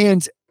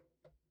 And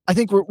I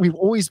think we've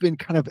always been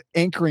kind of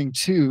anchoring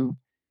to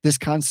this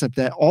concept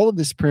that all of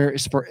this prayer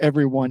is for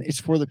everyone. It's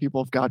for the people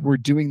of God. We're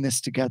doing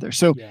this together.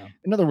 So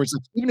in other words,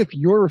 even if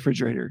your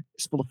refrigerator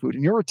is full of food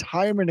and your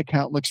retirement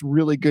account looks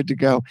really good to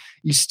go,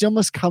 you still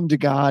must come to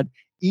God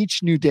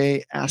each new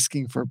day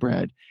asking for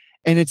bread.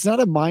 And it's not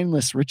a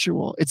mindless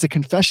ritual. It's a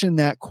confession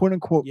that quote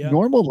unquote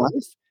normal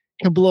life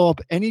can blow up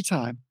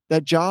anytime,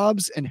 that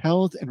jobs and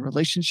health and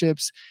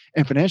relationships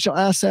and financial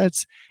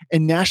assets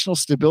and national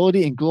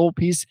stability and global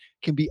peace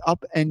can be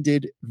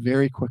upended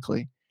very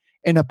quickly.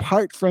 And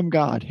apart from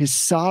God, his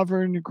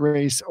sovereign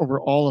grace over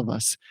all of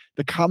us,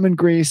 the common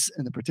grace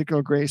and the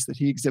particular grace that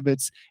he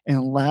exhibits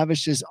and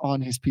lavishes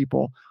on his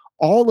people,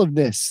 all of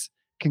this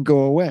can go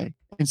away.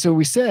 And so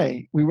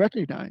we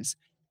recognize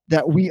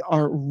that we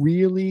are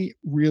really,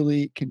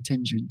 really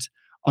contingent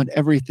on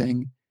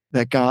everything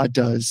that God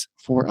does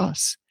for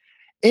us.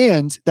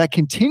 And that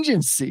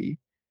contingency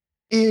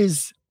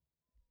is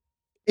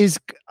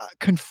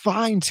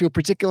confined to a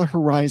particular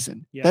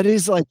horizon. Yeah. That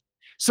is like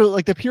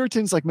the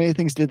Puritans, like many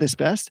things, did this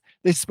best.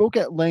 They spoke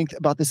at length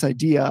about this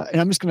idea,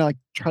 and I'm just going to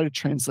try to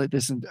translate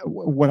this into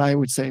what I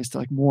would say is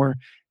to more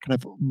kind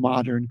of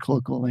modern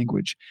colloquial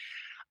language.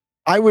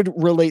 I would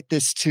relate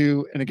this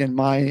to, and again,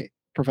 my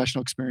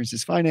professional experience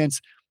is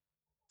finance,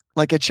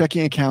 like a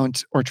checking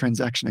account or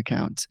transaction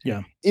account.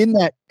 Yeah. In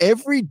that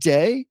every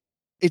day,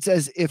 it's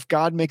as if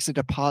God makes a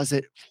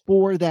deposit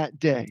for that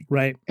day.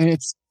 Right. And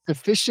it's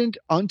sufficient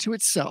unto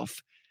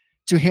itself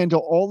to handle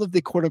all of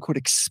the quote unquote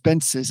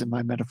expenses, in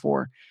my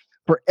metaphor,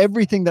 for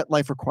everything that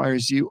life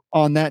requires you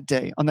on that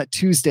day, on that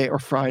Tuesday or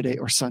Friday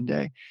or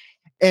Sunday.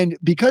 And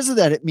because of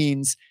that, it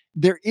means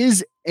there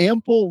is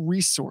ample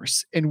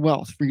resource and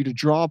wealth for you to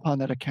draw upon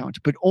that account,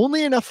 but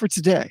only enough for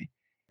today.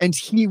 And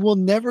he will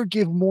never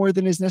give more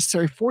than is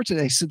necessary for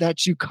today, so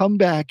that you come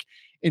back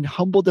in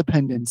humble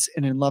dependence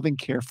and in loving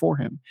care for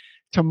him.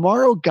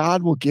 Tomorrow,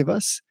 God will give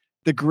us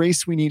the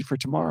grace we need for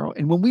tomorrow.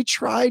 And when we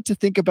try to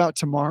think about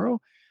tomorrow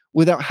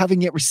without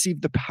having yet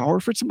received the power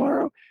for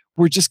tomorrow,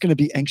 we're just going to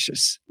be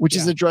anxious, which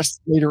is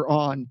addressed later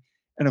on.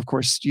 And of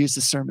course,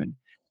 Jesus' sermon.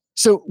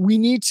 So we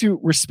need to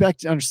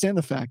respect and understand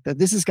the fact that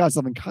this is God's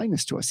loving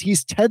kindness to us.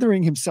 He's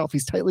tethering himself.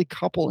 He's tightly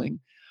coupling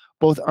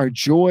both our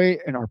joy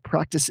and our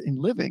practice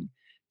in living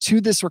to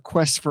this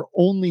request for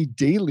only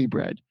daily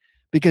bread,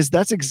 because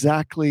that's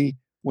exactly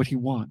what he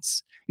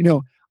wants.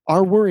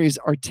 Our worries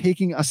are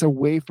taking us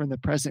away from the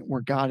present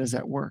where God is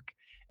at work.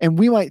 And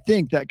we might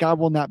think that God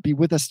will not be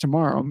with us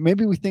tomorrow.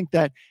 Maybe we think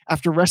that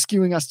after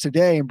rescuing us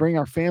today and bringing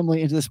our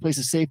family into this place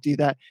of safety,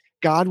 that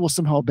God will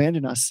somehow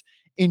abandon us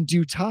in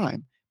due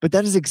time. But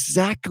that is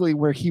exactly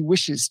where he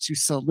wishes to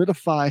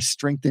solidify,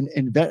 strengthen,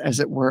 and vet, as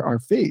it were, our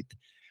faith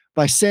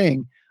by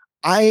saying,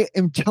 I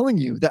am telling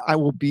you that I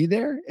will be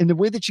there. And the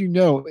way that you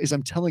know is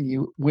I'm telling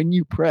you, when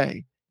you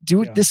pray,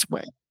 do it this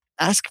way.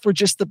 Ask for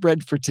just the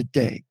bread for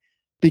today.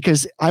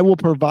 because I will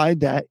provide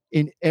that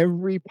in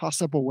every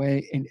possible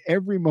way, in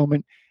every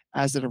moment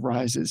as it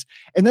arises.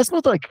 And that's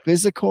both like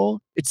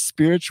physical, it's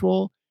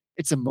spiritual,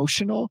 it's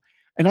emotional.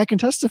 And I can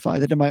testify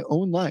that in my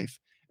own life,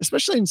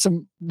 especially in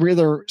some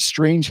rather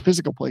strange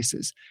physical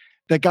places,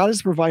 that God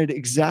has provided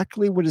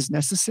exactly what is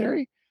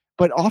necessary.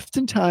 But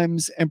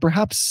oftentimes, and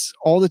perhaps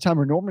all the time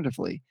or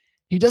normatively,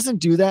 He doesn't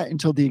do that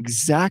until the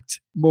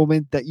exact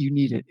moment that you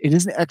need it. It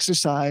is an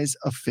exercise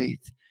of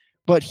faith,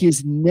 but He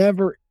has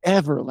never,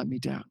 ever let me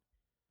down.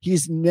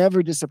 He's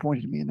never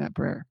disappointed me in that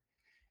prayer.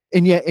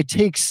 And yet it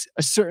takes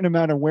a certain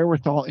amount of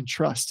wherewithal and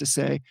trust to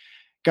say,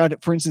 God,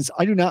 for instance,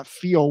 I do not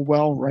feel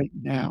well right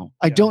now.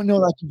 I don't know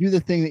that I can do the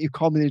thing that you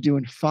called me to do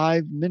in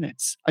 5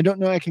 minutes. I don't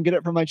know I can get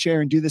up from my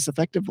chair and do this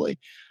effectively,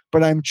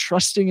 but I'm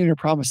trusting in your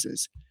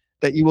promises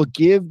that you will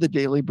give the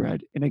daily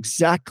bread in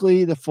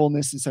exactly the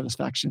fullness and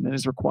satisfaction that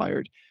is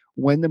required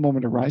when the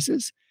moment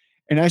arises.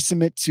 And I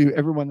submit to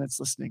everyone that's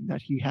listening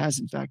that He has,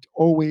 in fact,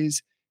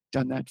 always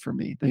done that for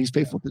me, that He's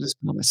faithful to this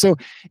promise. So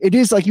it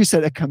is, like you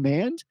said, a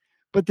command,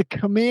 but the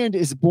command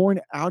is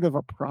born out of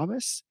a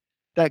promise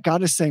that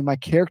God is saying, my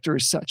character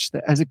is such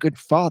that as a good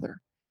father,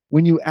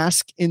 when you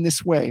ask in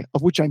this way,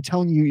 of which I'm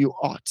telling you, you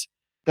ought,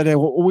 that I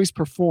will always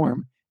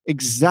perform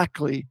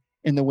exactly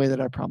in the way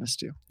that I promised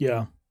to.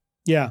 Yeah.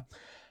 Yeah.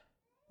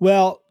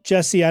 Well,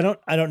 Jesse, I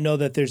don't know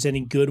that there's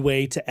any good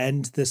way to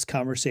end this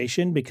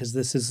conversation, because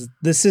this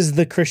is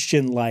the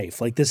Christian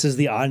life. Like, this is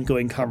the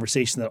ongoing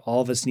conversation that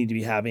all of us need to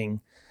be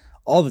having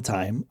all the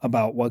time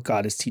about what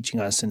God is teaching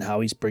us and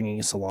how He's bringing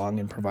us along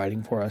and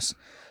providing for us.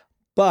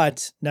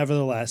 But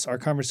nevertheless, our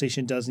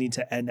conversation does need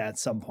to end at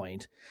some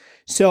point.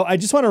 So I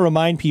just want to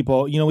remind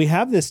people, we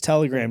have this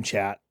Telegram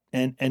chat,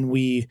 and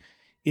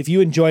if you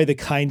enjoy the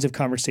kinds of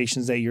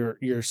conversations that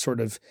you're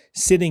sort of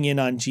sitting in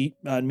on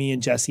me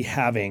and Jesse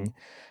having,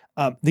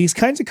 these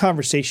kinds of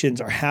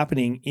conversations are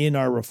happening in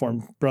our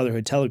Reformed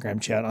Brotherhood Telegram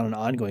chat on an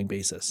ongoing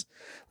basis.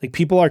 Like,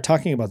 people are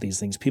talking about these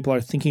things. People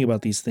are thinking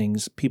about these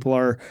things. People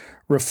are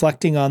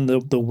reflecting on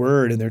the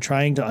word, and they're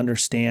trying to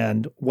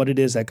understand what it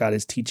is that God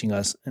is teaching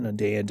us on a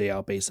day in, day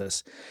out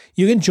basis.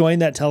 You can join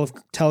that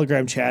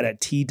Telegram chat at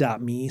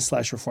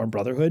t.me/Reformed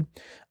Brotherhood.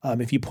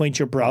 If you point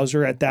your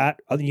browser at that,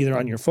 either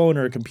on your phone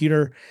or a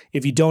computer,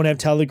 if you don't have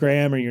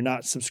Telegram or you're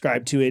not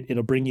subscribed to it,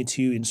 it'll bring you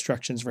to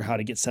instructions for how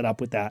to get set up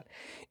with that.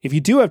 If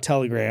you do have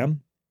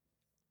Telegram,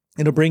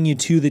 it'll bring you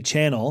to the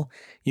channel.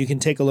 You can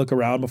take a look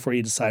around before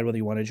you decide whether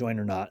you want to join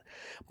or not.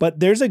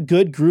 But there's a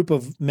good group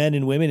of men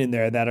and women in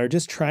there that are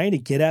just trying to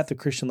get at the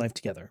Christian life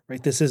together,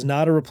 right? This is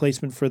not a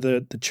replacement for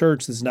the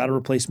church. This is not a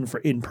replacement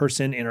for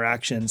in-person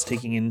interactions,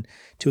 taking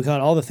into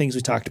account all the things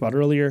we talked about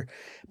earlier.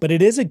 But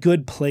it is a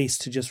good place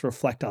to just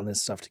reflect on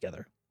this stuff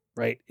together,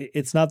 right?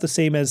 It's not the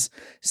same as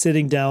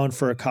sitting down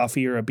for a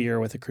coffee or a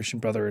beer with a Christian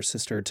brother or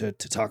sister to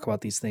talk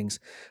about these things,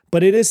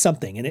 but it is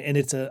something, and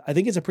I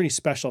think it's a pretty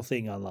special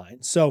thing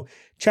online. So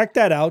check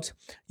that out.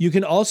 You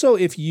can also,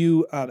 if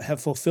you have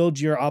fulfilled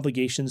your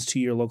obligations to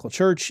your local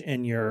church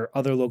and your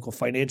other local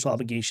financial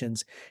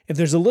obligations, if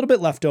there's a little bit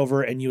left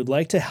over and you would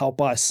like to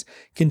help us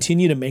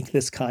continue to make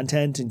this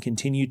content and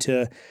continue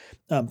to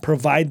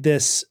provide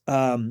this,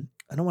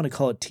 I don't want to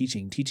call it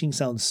teaching. Teaching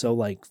sounds so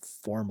like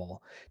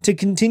formal. To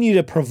continue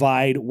to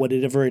provide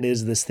whatever it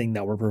is this thing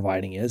that we're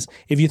providing is.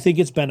 If you think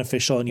it's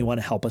beneficial and you want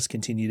to help us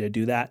continue to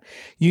do that,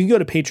 you can go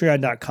to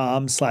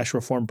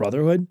patreon.com/Reformed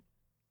Brotherhood.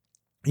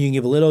 You can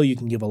give a little, you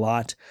can give a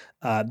lot.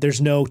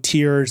 There's no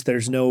tiers,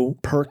 there's no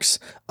perks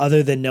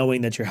other than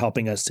knowing that you're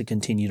helping us to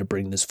continue to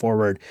bring this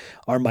forward.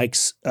 Our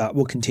mics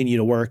will continue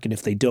to work, and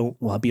if they don't,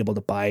 we'll be able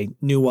to buy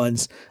new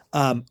ones.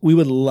 We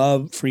would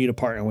love for you to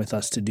partner with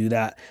us to do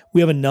that. We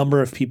have a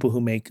number of people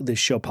who make this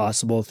show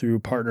possible through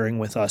partnering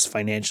with us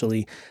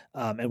financially,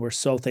 and we're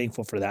so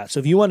thankful for that. So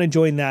if you want to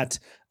join that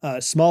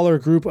smaller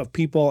group of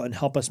people and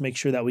help us make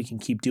sure that we can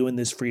keep doing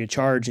this free of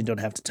charge and don't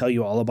have to tell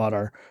you all about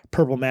our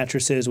purple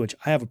mattresses, which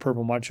I have a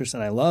purple mattress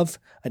and I love.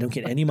 I don't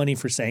get any money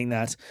for saying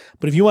that.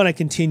 But if you want to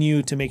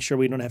continue to make sure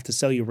we don't have to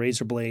sell you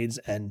razor blades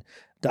and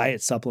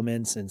diet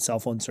supplements and cell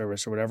phone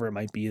service or whatever it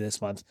might be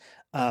this month,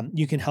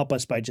 you can help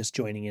us by just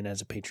joining in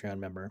as a Patreon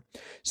member.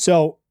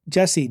 So,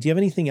 Jesse, do you have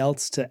anything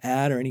else to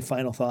add or any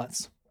final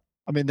thoughts?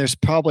 I mean, there's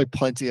probably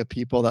plenty of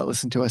people that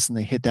listen to us and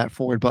they hit that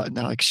forward button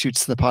that like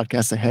shoots the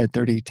podcast ahead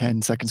 30,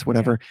 10 seconds,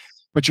 whatever. Yeah.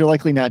 But you're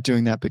likely not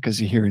doing that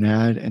because you hear an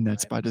ad, and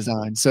that's by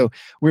design. So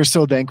we're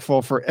so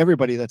thankful for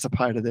everybody that's a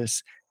part of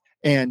this.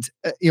 And,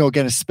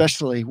 again,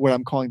 especially what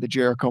I'm calling the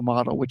Jericho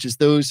model, which is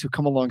those who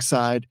come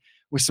alongside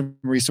with some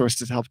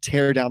resources to help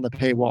tear down the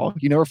paywall.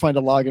 You never find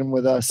a login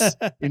with us.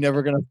 You're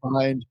never going to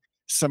find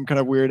some kind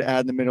of weird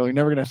ad in the middle. You're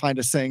never going to find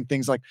us saying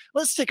things like,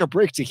 let's take a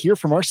break to hear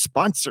from our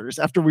sponsors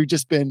after we've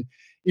just been,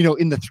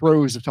 in the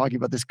throes of talking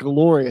about this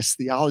glorious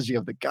theology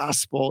of the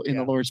gospel in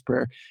the Lord's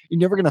Prayer. You're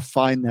never going to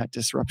find that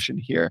disruption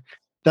here.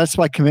 That's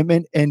my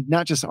commitment, and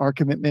not just our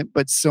commitment,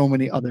 but so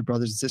many other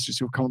brothers and sisters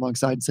who have come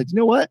alongside and said, you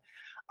know what?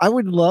 I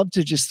would love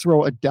to just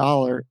throw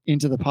 $1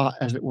 into the pot,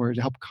 as it were,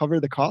 to help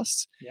cover the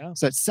costs. Yeah.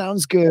 So that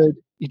sounds good.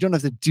 You don't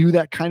have to do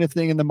that kind of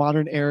thing in the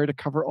modern era to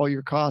cover all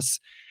your costs.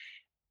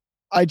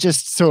 I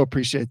just so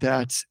appreciate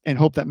that and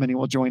hope that many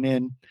will join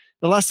in.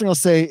 The last thing I'll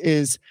say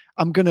is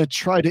I'm going to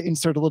try to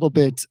insert a little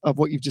bit of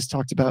what you've just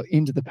talked about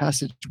into the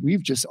passage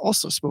we've just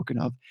also spoken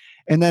of.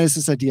 And that is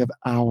this idea of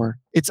our.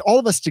 It's all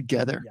of us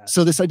together. Yes.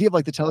 So this idea of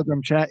like the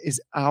Telegram chat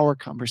is our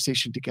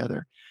conversation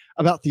together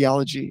about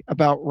theology,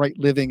 about right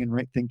living and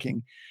right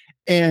thinking.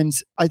 And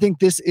I think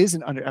this is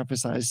an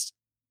underemphasized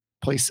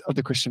place of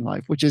the Christian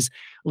life, which is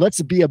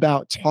let's be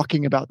about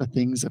talking about the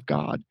things of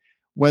God,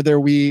 whether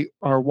we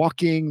are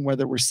walking,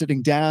 whether we're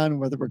sitting down,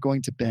 whether we're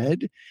going to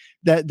bed,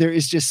 that there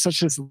is just such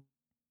this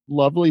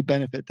lovely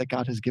benefit that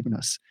God has given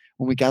us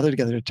when we gather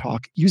together to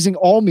talk using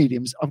all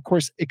mediums, of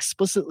course,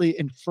 explicitly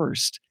and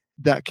first,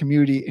 that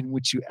community in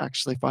which you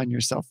actually find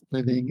yourself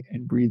living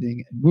and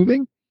breathing and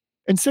moving.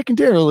 And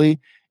secondarily,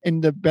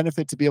 in the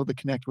benefit to be able to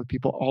connect with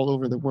people all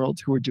over the world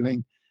who are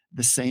doing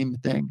the same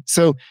thing.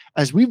 So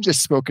as we've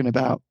just spoken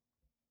about,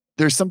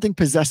 there's something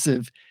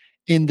possessive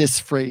in this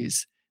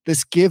phrase,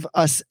 this give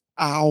us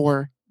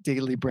our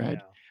daily bread.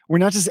 Yeah. We're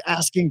not just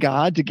asking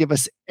God to give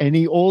us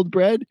any old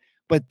bread,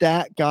 but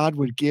that God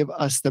would give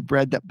us the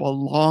bread that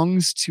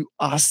belongs to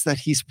us that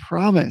he's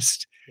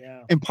promised.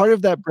 Yeah. And part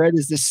of that bread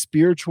is this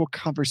spiritual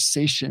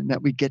conversation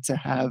that we get to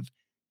have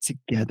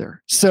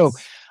together. So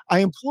Yes. I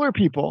implore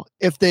people,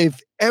 if they've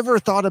ever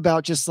thought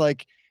about just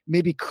like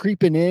maybe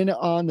creeping in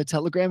on the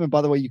Telegram, and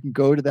by the way, you can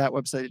go to that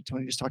website that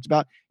Tony just talked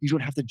about. You don't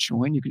have to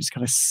join. You can just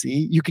kind of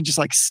see. You can just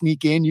like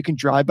sneak in. You can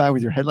drive by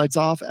with your headlights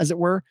off, as it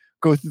were,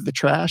 go through the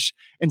trash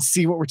and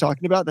see what we're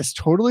talking about. That's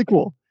totally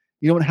cool.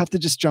 You don't have to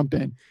just jump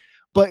in.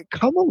 But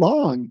come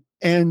along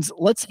and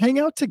let's hang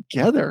out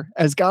together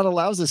as God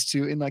allows us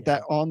to in like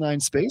that online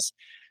space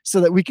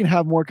so that we can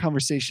have more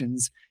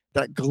conversations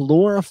that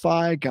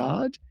glorify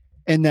God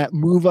and that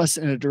move us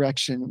in a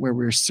direction where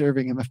we're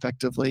serving him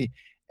effectively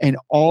in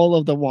all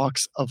of the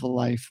walks of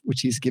life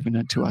which he's given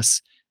unto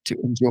us to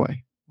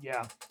enjoy.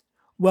 Yeah.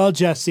 Well,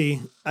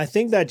 Jesse, I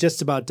think that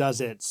just about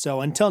does it.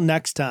 So until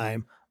next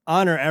time,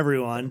 honor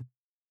everyone.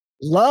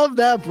 Love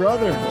that,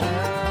 brother.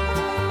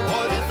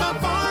 What if I'm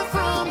far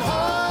from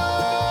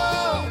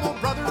home? Oh,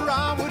 brother,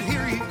 I would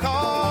hear you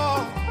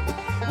call.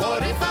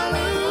 What if I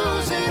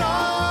lose it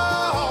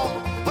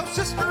all? Oh,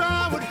 sister,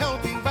 I would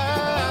help you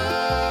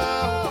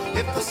out.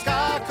 If the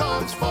sky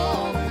comes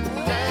falling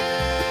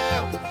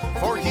down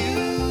for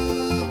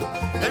you,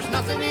 there's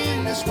nothing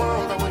in this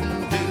world I would